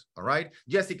choice. All right?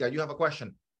 Jessica, you have a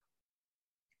question.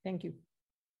 Thank you.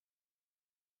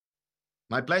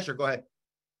 My pleasure. Go ahead.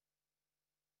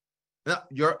 No,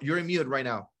 you're in mute right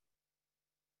now.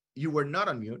 You were not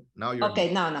on mute. Now you're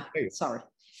okay. No. Sorry.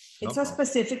 It's a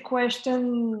specific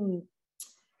question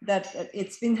that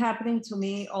it's been happening to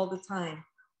me all the time.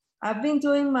 I've been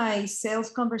doing my sales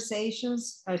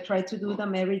conversations. I try to do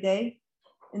them every day.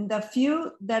 And the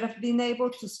few that I've been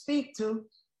able to speak to,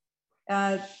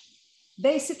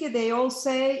 basically they all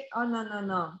say, oh,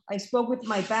 no. I spoke with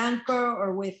my banker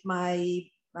or with my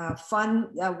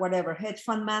hedge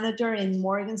fund manager in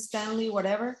Morgan Stanley,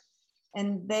 whatever.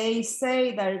 And they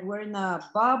say that we're in a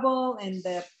bubble and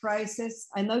the prices,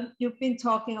 I know you've been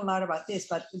talking a lot about this,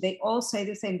 but they all say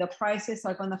the same, the prices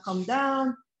are gonna come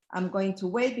down. I'm going to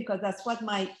wait because that's what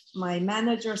my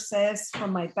manager says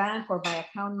from my bank or my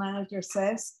account manager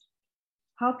says.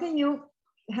 How can you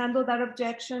handle that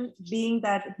objection, being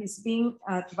that he's being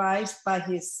advised by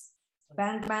his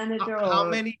bank manager?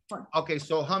 Okay,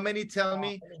 so how many, tell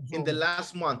me, in the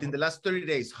last month, in the last 30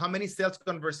 days, how many sales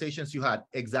conversations you had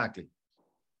exactly?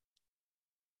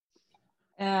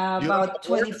 About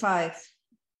 25.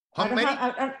 How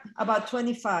many? About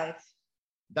 25.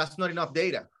 That's not enough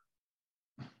data.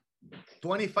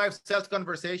 25 sales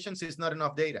conversations is not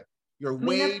enough data. You're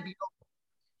way below.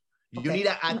 You need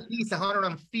at least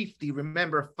 150.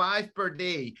 Remember, 5 per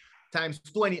day times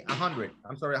 20, 100.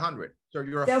 I'm sorry, 100. So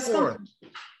you're a fourth.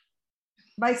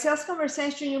 By sales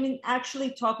conversation, you mean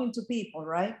actually talking to people,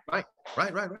 right? Right.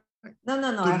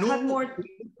 No. I've had more.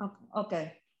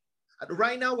 Okay.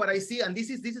 Right now, what I see, and this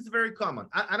is very common,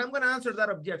 and I'm going to answer that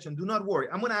objection. Do not worry.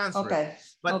 I'm going to answer it.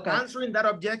 But answering that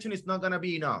objection is not going to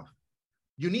be enough.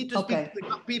 You need to speak to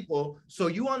enough people so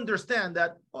you understand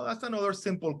that, oh, that's another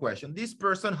simple question. This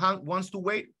person wants to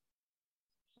wait.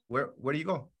 Where do you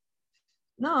go?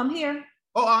 No, I'm here.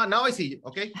 Oh, now I see you.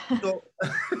 Okay. So,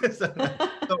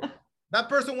 so that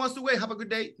person wants to wait. Have a good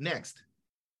day. Next.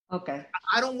 Okay.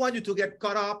 I don't want you to get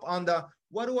caught up on the,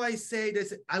 what do I say?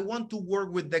 This, I want to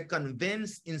work with the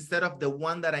convinced instead of the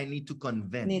one that I need to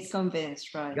convince. Need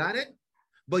convinced, right. Got it?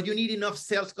 But you need enough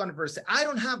sales conversation. I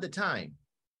don't have the time.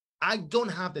 I don't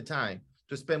have the time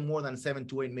to spend more than 7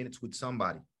 to 8 minutes with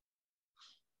somebody.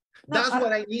 No, that's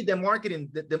what I need, the marketing,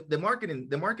 the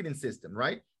marketing system,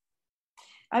 right?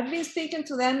 I've been speaking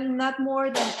to them not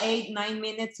more than 8, 9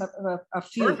 minutes a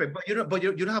few. Perfect, but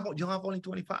you have only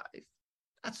 25.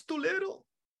 That's too little.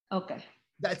 Okay.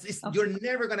 You're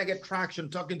never gonna get traction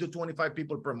talking to 25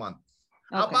 people per month.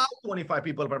 Okay. About 25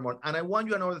 people per month. And I want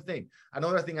you another thing,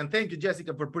 and thank you,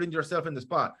 Jessica, for putting yourself in the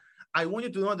spot. I want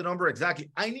you to know the number exactly.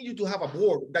 I need you to have a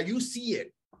board that you see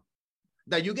it,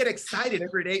 that you get excited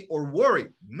every day or worry.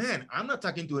 Man, I'm not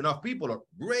talking to enough people. Or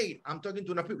great, I'm talking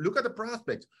to enough people. Look at the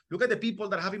prospects. Look at the people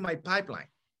that I have in my pipeline.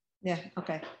 Yeah,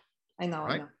 okay. I know,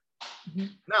 right? I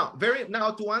know.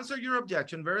 Now, to answer your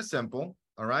objection, very simple,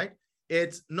 all right?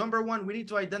 It's number one, we need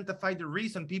to identify the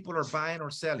reason people are buying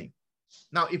or selling.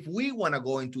 Now, if we want to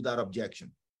go into that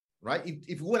objection, right?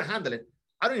 If we want to handle it,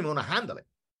 I don't even want to handle it,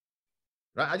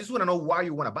 right? I just want to know why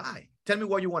you want to buy. Tell me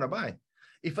what you want to buy.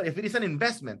 If it is an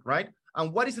investment, right?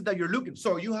 And what is it that you're looking?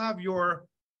 So you have your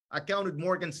account with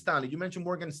Morgan Stanley. You mentioned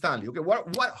Morgan Stanley. Okay,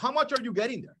 how much are you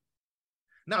getting there?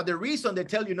 Now, the reason they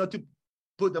tell you not to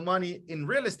put the money in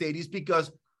real estate is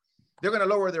because they're going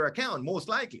to lower their account, most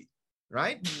likely,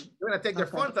 right? They're going to take their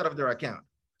funds out of their account.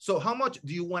 So how much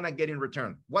do you want to get in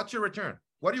return? What's your return?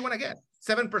 What do you want to get?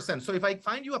 7%. So if I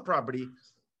find you a property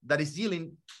that is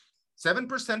yielding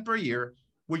 7% per year,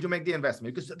 will you make the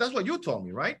investment? Because that's what you told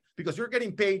me, right? Because you're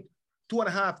getting paid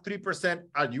 2.5%, 3%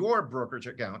 at your brokerage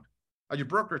account, at your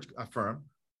brokerage firm.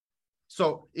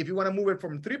 So if you want to move it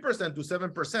from 3% to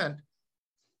 7%,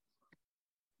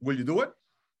 will you do it?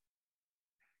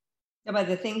 Yeah, but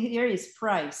the thing here is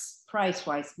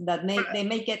price-wise, that they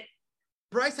make it.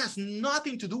 Price has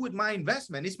nothing to do with my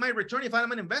investment. It's my return if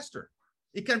I'm an investor.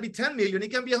 It can be 10 million, it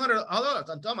can be $100.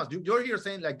 And Thomas, you're here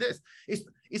saying like this.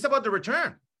 It's about the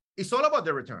return. It's all about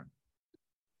the return.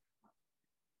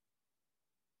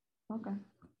 Okay.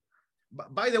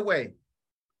 By the way,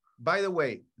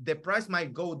 the price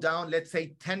might go down, let's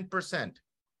say 10%,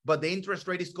 but the interest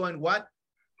rate is going what?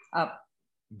 Up.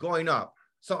 Going up.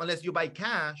 So unless you buy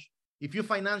cash, if you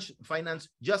finance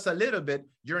just a little bit,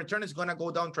 your return is going to go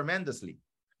down tremendously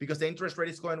because the interest rate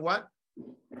is going what?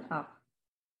 Up.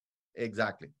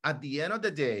 Exactly. At the end of the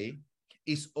day,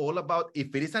 it's all about,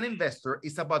 if it is an investor,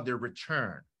 it's about the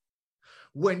return.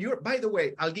 When you're, by the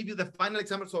way, I'll give you the final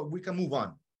example so we can move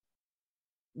on.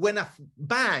 When a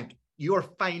bank, your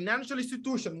financial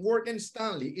institution, Morgan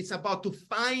Stanley, is about to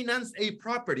finance a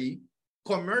property,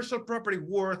 commercial property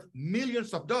worth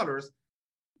millions of dollars,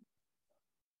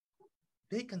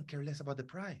 they can care less about the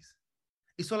price.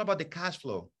 It's all about the cash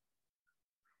flow.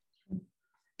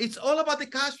 It's all about the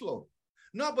cash flow.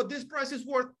 No, but this price is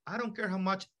worth, I don't care how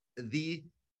much the,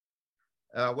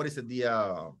 what is it?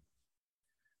 The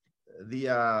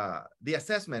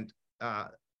assessment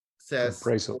says,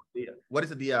 appraisal. What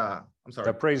is it? I'm sorry.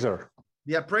 The appraiser.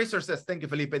 The appraiser says, thank you,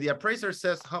 Felipe. The appraiser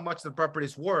says how much the property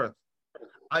is worth.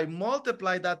 I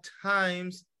multiply that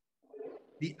times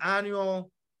the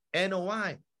annual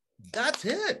NOI. That's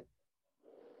it.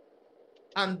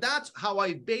 And that's how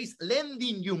I base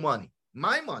lending you money,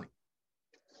 my money.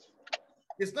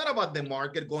 It's not about the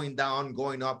market going down,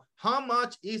 going up. How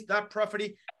much is that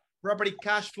property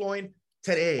cash flowing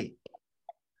today?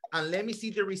 And let me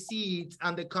see the receipts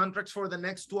and the contracts for the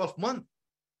next 12 months.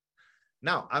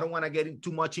 Now, I don't want to get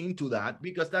too much into that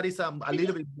because that is a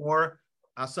little bit more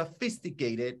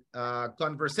sophisticated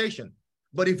conversation.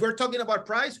 But if we're talking about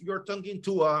price, you're talking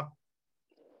to a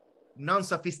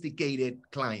non-sophisticated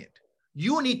client.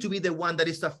 You need to be the one that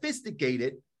is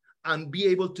sophisticated and be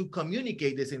able to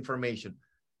communicate this information.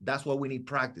 That's what we need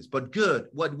practice. But good,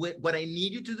 what I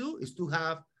need you to do is to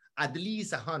have at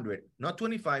least 100, not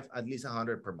 25, at least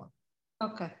 100 per month.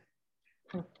 Okay.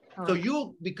 So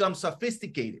you become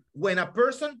sophisticated. When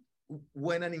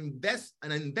an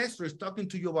investor is talking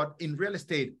to you about in real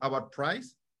estate about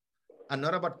price and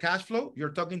not about cash flow,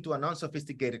 you're talking to a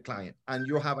non-sophisticated client, and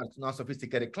you have a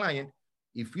non-sophisticated client.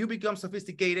 If you become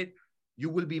sophisticated, you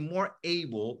will be more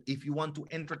able, if you want to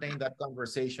entertain that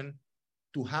conversation,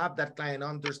 to have that client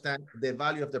understand the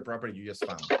value of the property you just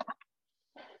found.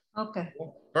 Okay.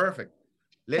 Perfect.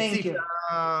 Let's Thank see. You.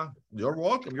 You're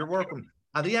welcome. You're welcome.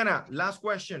 Adriana, last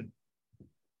question.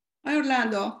 Hi,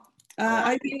 Orlando.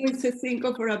 I've been with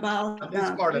C5 for about... And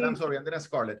then Scarlett, I'm sorry, and then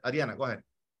Scarlett. Adriana, go ahead.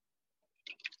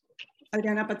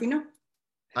 Adriana Patino?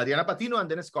 Adriana Patino and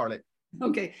then Scarlett.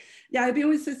 Okay. Yeah, I've been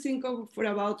with C5 for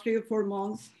about 3 or 4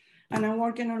 months, and I'm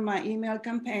working on my email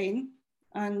campaign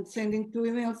and sending 2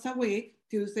 emails a week,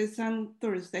 Tuesdays and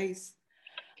Thursdays.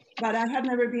 But I have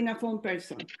never been a phone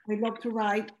person. I love to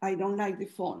write. I don't like the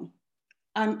phone.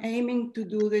 I'm aiming to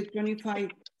do the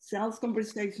 25 sales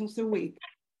conversations a week.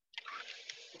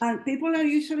 And people are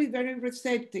usually very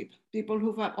receptive. People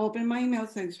who have opened my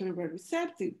emails are usually very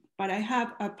receptive. But I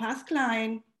have a past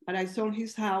client that I sold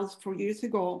his house 4 years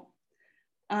ago.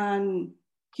 And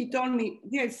he told me,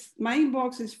 yes, my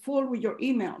inbox is full with your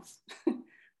emails.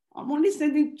 I'm only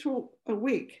sending 2 a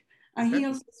week. And he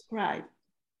unsubscribed.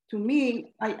 To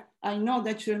me, I know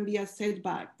that shouldn't be a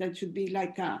setback. That should be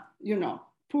like a,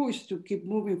 push to keep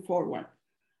moving forward.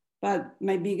 But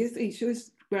my biggest issue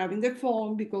is grabbing the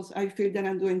phone because I feel that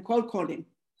I'm doing cold calling.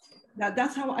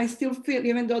 That's how I still feel,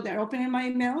 even though they're opening my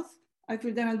emails, I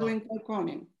feel that I'm doing cold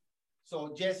calling.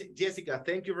 So Jessica,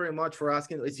 thank you very much for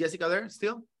asking. Is Jessica there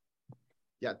still?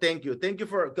 Yeah, thank you. Thank you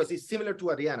for, because it's similar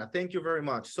to Adriana. Thank you very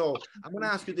much. So I'm going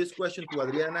to ask you this question to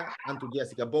Adriana and to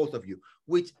Jessica, both of you,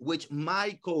 which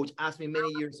my coach asked me many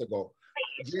years ago.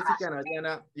 Jessica and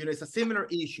Adriana, it's a similar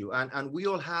issue, and we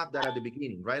all have that at the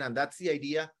beginning, right? And that's the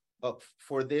idea of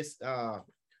for these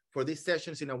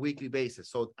sessions in a weekly basis.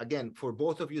 So again, for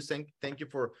both of you, thank you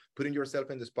for putting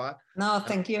yourself in the spot. No,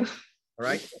 thank you. All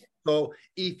right. So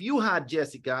if you had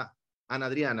Jessica and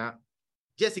Adriana,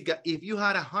 Jessica, if you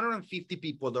had 150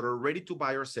 people that are ready to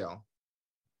buy or sell,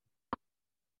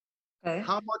 okay,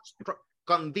 how much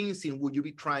convincing would you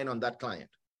be trying on that client?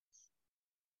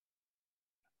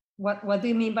 What do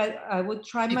you mean by I would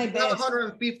try my best? You have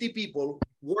 150 people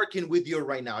working with you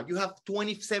right now. You have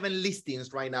 27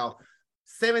 listings right now,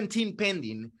 17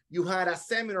 pending. You had a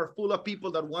seminar full of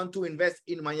people that want to invest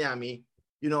in Miami.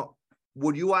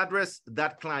 Would you address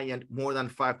that client more than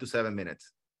 5 to 7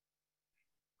 minutes?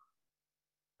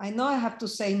 I know I have to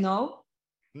say no.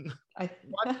 You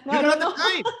don't have the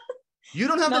time. You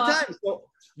don't have No, the time. So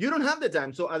you don't have the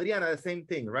time. So Adriana, the same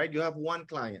thing, right? You have one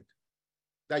client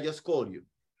that just called you.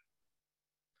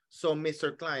 So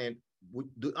Mr. Client,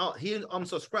 he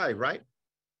unsubscribed, right?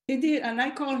 He did, and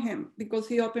I called him because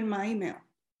he opened my email.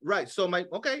 Right. So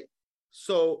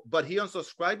but he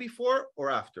unsubscribed before or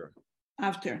after?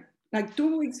 After, like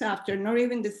 2 weeks after, not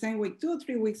even the same week, 2 or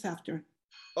 3 weeks after.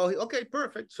 Oh, okay,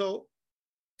 perfect. So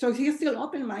he still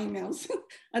opened my emails.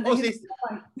 And then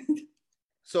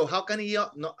so how can he,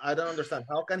 no, I don't understand.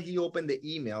 How can he open the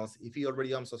emails if he already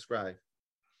unsubscribed?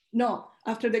 No,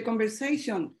 after the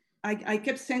conversation, I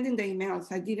kept sending the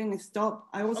emails. I didn't stop.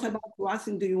 I was about to ask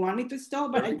him, do you want me to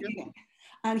stop? But I didn't.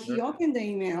 And he opened the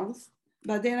emails,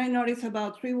 but then I noticed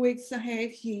about 3 weeks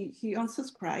ahead, he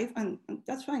unsubscribed, and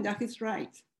that's fine, that is right.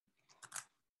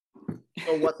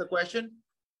 So what's the question?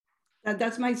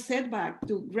 That's my setback,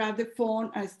 to grab the phone.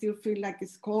 I still feel like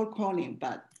it's cold calling,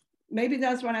 but maybe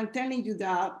that's what I'm telling you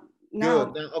that now.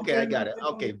 Good. Okay, I got it.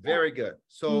 Okay, very good.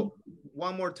 So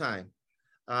one more time.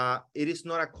 It is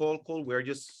not a cold call. We're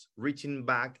just reaching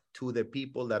back to the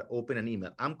people that open an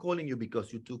email. I'm calling you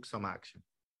because you took some action.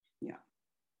 Yeah.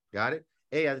 Got it?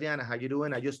 Hey, Adriana, how you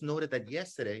doing? I just noted that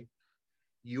yesterday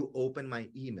you opened my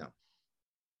email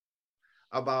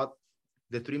about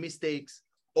the 3 mistakes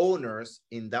owners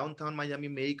in downtown Miami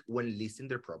make when listing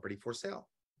their property for sale.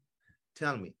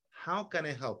 Tell me, how can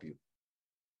I help you?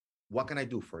 What can I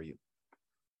do for you?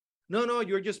 No,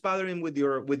 you're just bothering with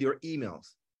your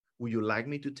emails. Would you like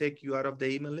me to take you out of the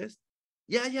email list?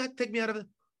 Yeah, take me out of it.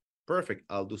 Perfect,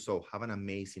 I'll do so. Have an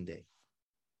amazing day.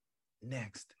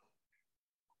 Next.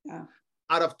 Yeah.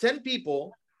 Out of 10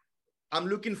 people, I'm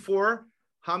looking for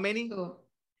how many? 2,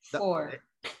 4.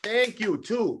 Thank you,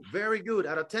 2. Very good.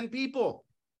 Out of 10 people.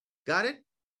 Got it?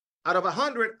 Out of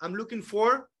 100, I'm looking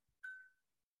for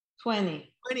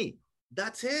 20. 20.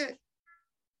 That's it.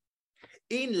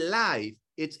 In life,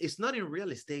 it's not in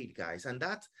real estate, guys, and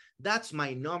that's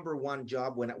my number one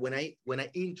job when I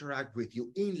interact with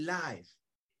you in life.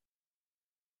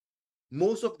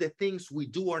 Most of the things we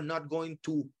do are not going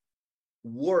to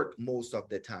work most of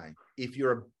the time. If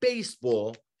you're a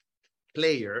baseball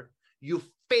player, you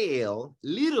fail,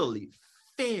 literally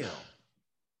fail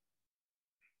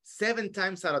 7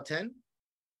 times out of 10,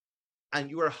 and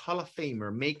you are a Hall of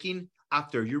Famer making,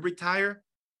 after you retire,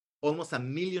 almost $1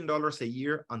 million a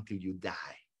year until you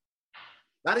die.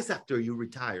 That is after you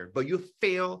retire, but you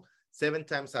fail 7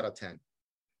 times out of 10.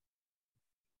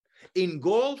 In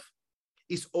golf,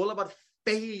 it's all about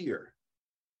failure.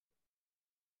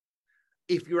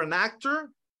 If you're an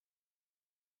actor,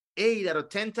 8 out of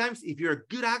 10 times, if you're a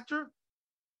good actor,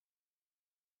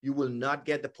 you will not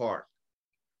get the part.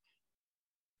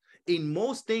 In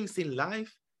most things in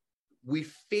life, we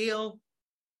fail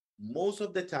most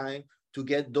of the time to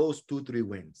get those 2-3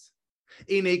 wins.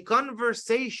 In a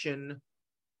conversation,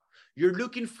 you're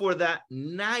looking for that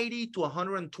 90 to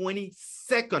 120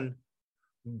 second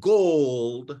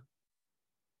gold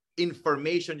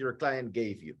information your client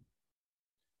gave you.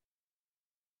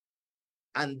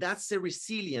 And that's the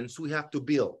resilience we have to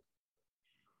build,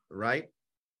 right?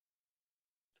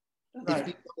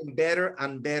 It's becoming better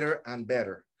and better and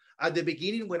better. At the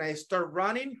beginning, when I start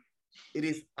running, it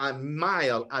is a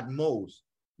mile at most.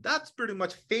 That's pretty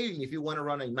much failing if you want to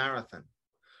run a marathon.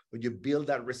 When you build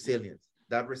that resilience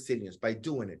by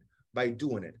doing it, by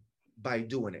doing it, by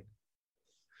doing it.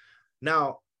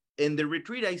 Now, in the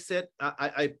retreat, I said,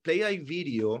 I play a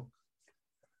video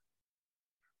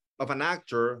of an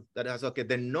actor that has, okay,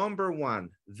 the number one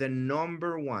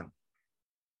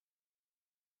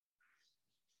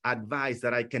advice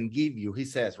that I can give you, he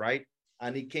says, right?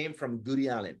 And it came from Woody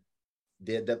Allen,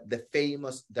 the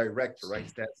famous director, right? He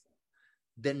says,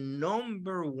 the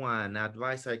number one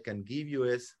advice I can give you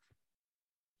is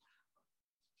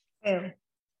to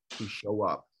show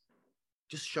up.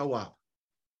 Just show up.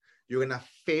 You're gonna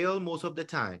fail most of the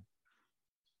time.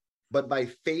 But by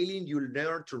failing, you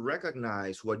learn to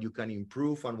recognize what you can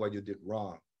improve on what you did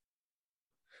wrong.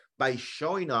 By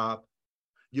showing up,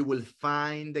 you will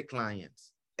find the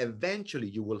clients. Eventually,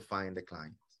 you will find the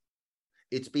clients.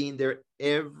 It's being there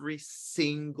every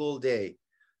single day.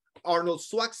 Arnold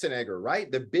Schwarzenegger, right?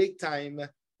 The big time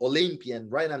Olympian,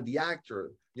 right? And the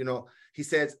actor, you know, he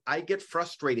says, I get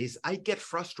frustrated. I get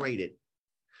frustrated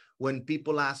when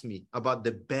people ask me about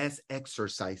the best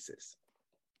exercises.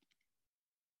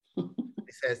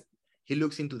 He says, he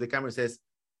looks into the camera and says,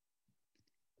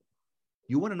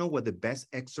 you want to know what the best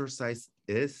exercise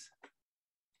is?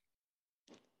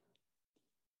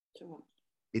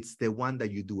 It's the one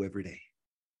that you do every day.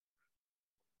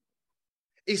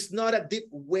 It's not a deep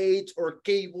weight or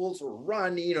cables or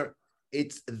running, or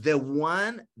it's the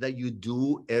one that you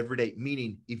do every day.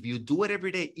 Meaning, if you do it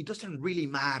every day, it doesn't really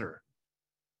matter,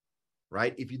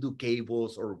 right? If you do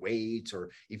cables or weights, or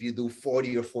if you do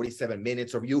 40 or 47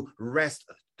 minutes, or you rest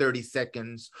 30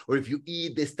 seconds, or if you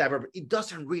eat this type of, it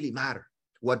doesn't really matter.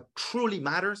 What truly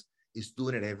matters is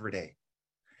doing it every day.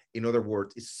 In other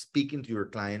words, it's speaking to your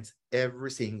clients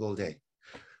every single day.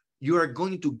 You are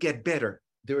going to get better.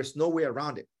 There is no way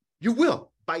around it. You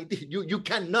will. You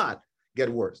cannot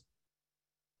get worse.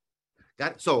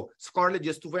 Got it? So, Scarlett,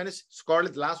 just to finish,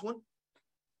 Scarlett, last one.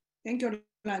 Thank you,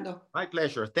 Orlando. My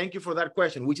pleasure. Thank you for that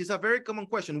question, which is a very common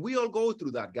question. We all go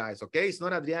through that, guys, okay? It's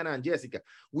not Adriana and Jessica.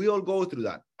 We all go through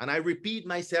that. And I repeat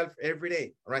myself every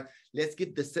day, all right? Let's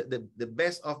get the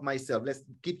best of myself. Let's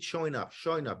keep showing up,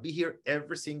 be here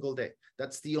every single day.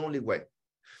 That's the only way.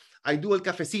 I do El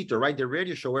Cafecito, right? The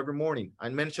radio show every morning. I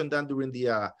mentioned that during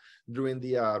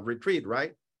the retreat,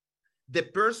 right? The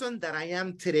person that I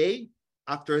am today,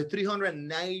 after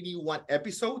 391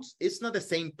 episodes, it's not the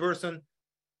same person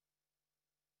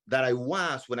that I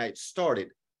was when I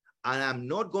started. And I'm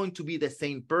not going to be the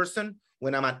same person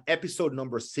when I'm at episode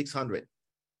number 600.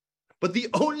 But the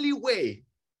only way,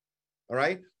 all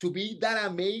right, to be that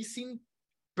amazing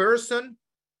person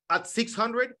at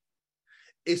 600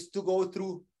 is to go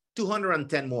through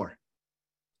 210 more.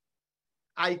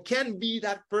 I can be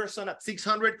that person at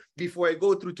 600 before I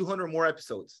go through 200 more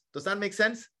episodes. Does that make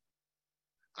sense?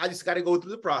 I just got to go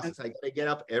through the process. I got to get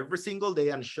up every single day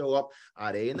and show up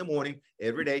at 8 in the morning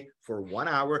every day for 1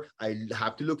 hour. I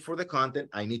have to look for the content.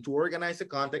 I need to organize the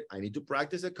content. I need to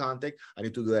practice the content. I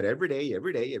need to do that every day.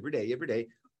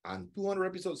 And 200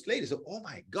 episodes later, so, oh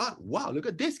my God, wow, look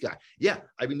at this guy. Yeah,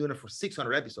 I've been doing it for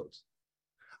 600 episodes.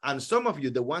 And some of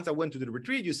you, the ones that went to the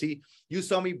retreat, you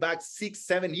saw me back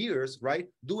 6-7 years, right?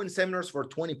 Doing seminars for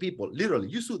 20 people. Literally,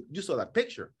 you saw that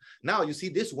picture. Now you see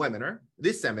this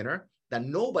seminar that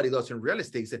nobody does in real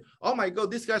estate. Said, oh my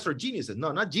God, these guys are geniuses.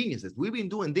 No, not geniuses. We've been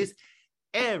doing this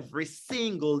every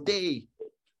single day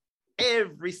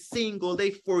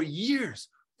for years,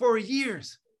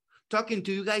 talking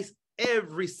to you guys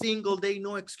every single day,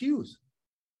 no excuse.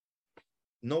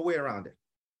 No way around it.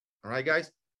 All right,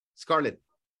 guys? Scarlett.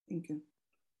 Thank you.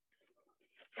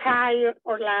 Hi,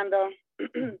 Orlando.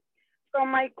 So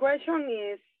my question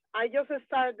is, I just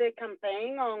started the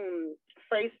campaign on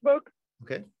Facebook.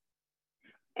 Okay.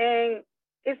 And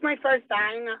it's my first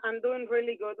time. I'm doing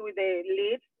really good with the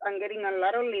leads. I'm getting a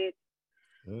lot of leads.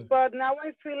 But now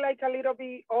I feel like a little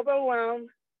bit overwhelmed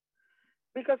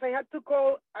because I had to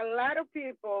call a lot of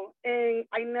people and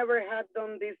I never had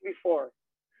done this before.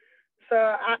 So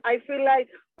I feel like,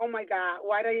 oh my God,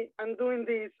 why I'm doing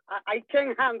this? I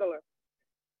can't handle it.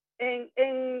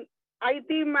 And I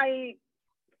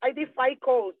did 5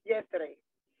 calls yesterday,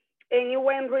 and it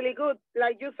went really good.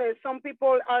 Like you said, some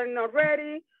people are not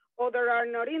ready, others are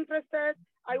not interested.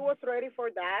 I was ready for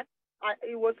that.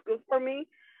 It was good for me,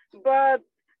 but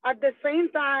at the same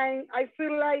time, I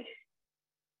feel like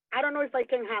I don't know if I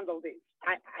can handle this.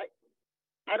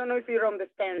 I don't know if you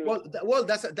understand me. Well,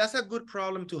 that's a good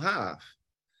problem to have.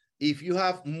 If you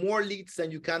have more leads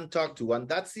than you can talk to, and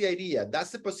that's the idea.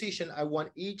 That's the position I want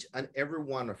each and every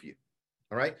one of you.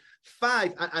 All right,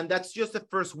 5, and that's just the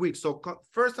first week. So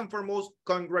first and foremost,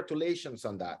 congratulations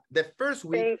on that. The first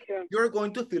week, you're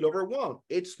going to feel overwhelmed.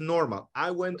 It's normal.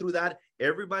 I went through that.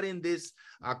 Everybody in this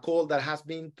call that has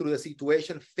been through the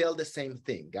situation felt the same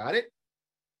thing. Got it?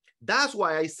 That's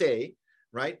why I say,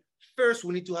 right, first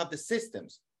we need to have the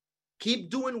systems. Keep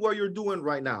doing what you're doing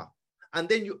right now. And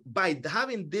then by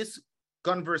having these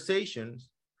conversations,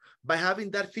 by having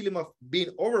that feeling of being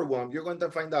overwhelmed, you're going to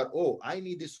find out, oh, I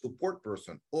need this support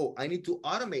person. Oh, I need to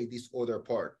automate this other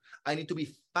part. I need to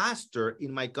be faster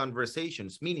in my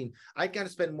conversations, meaning I can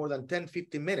spend more than 10,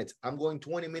 15 minutes. I'm going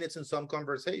 20 minutes in some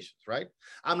conversations, right?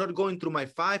 I'm not going through my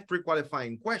 5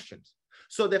 pre-qualifying questions.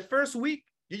 So the first week,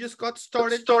 you just got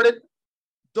started.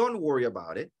 Don't worry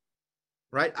about it,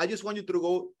 right? I just want you to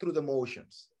go through the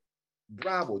motions.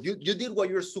 Bravo. You did what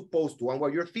you're supposed to, and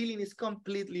what you're feeling is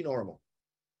completely normal.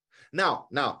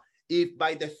 Now, if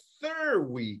by the 3rd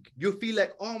week you feel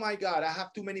like, oh my God, I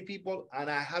have too many people and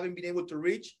I haven't been able to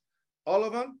reach all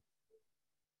of them,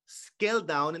 scale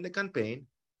down in the campaign,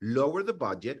 lower the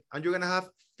budget, and you're going to have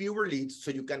fewer leads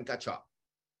so you can catch up.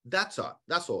 That's all.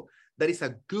 That is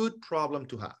a good problem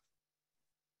to have.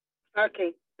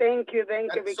 Okay. Thank you.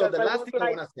 Because so the last thing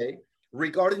I want to say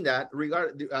regarding that,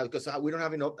 because we don't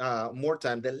have enough more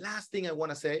time, the last thing I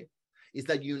want to say is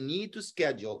that you need to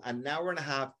schedule an hour and a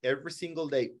half every single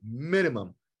day,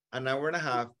 minimum an hour and a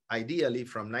half, ideally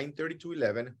from 9:30 to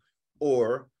 11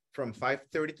 or from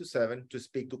 5:30 to 7 to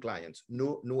speak to clients,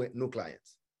 new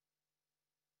clients.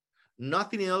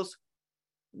 Nothing else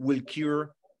will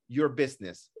cure your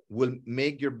business, will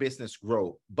make your business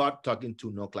grow, but talking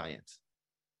to no clients.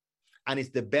 And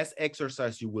it's the best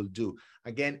exercise you will do.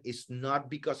 Again, it's not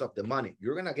because of the money.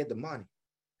 You're going to get the money,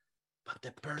 but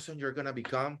the person you're going to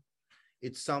become,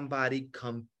 it's somebody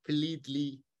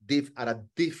completely at a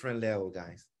different level,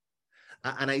 guys.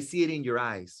 And I see it in your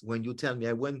eyes when you tell me,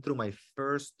 I went through my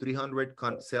first 300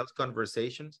 sales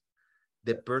conversations.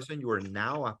 The person you are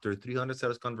now after 300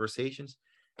 sales conversations,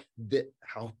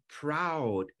 how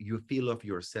proud you feel of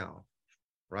yourself,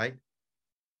 right?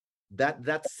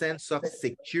 That sense of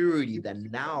security that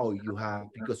now you have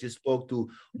because you spoke to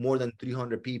more than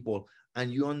 300 people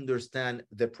and you understand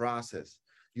the process.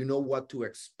 You know what to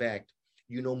expect.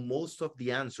 You know most of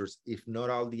the answers, if not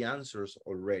all the answers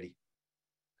already.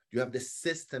 You have the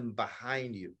system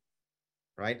behind you,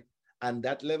 right? And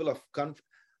that level of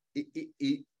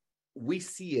we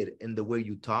see it in the way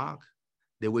you talk,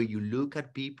 the way you look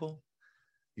at people,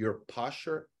 your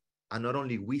posture, and not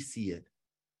only we see it,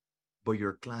 but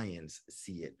your clients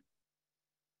see it.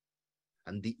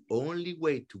 And the only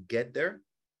way to get there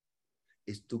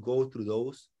is to go through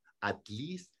those at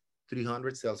least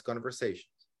 300 sales conversations.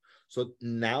 So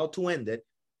now to end it,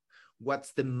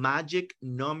 what's the magic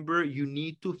number you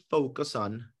need to focus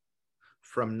on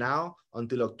from now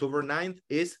until October 9th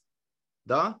is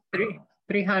the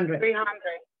 300.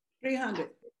 300.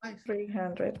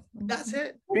 That's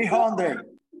it.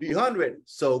 300.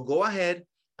 So go ahead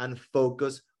and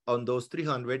focus on those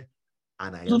 300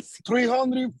 and I'll see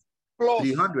 300 plus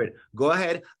 300. Go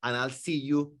ahead and I'll see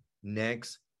you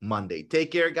next Monday.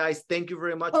 Take care, guys. Thank you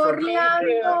very much for being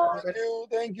here.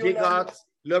 Thank you. Big hugs.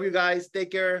 Love you guys.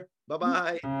 Take care.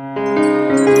 Bye-bye.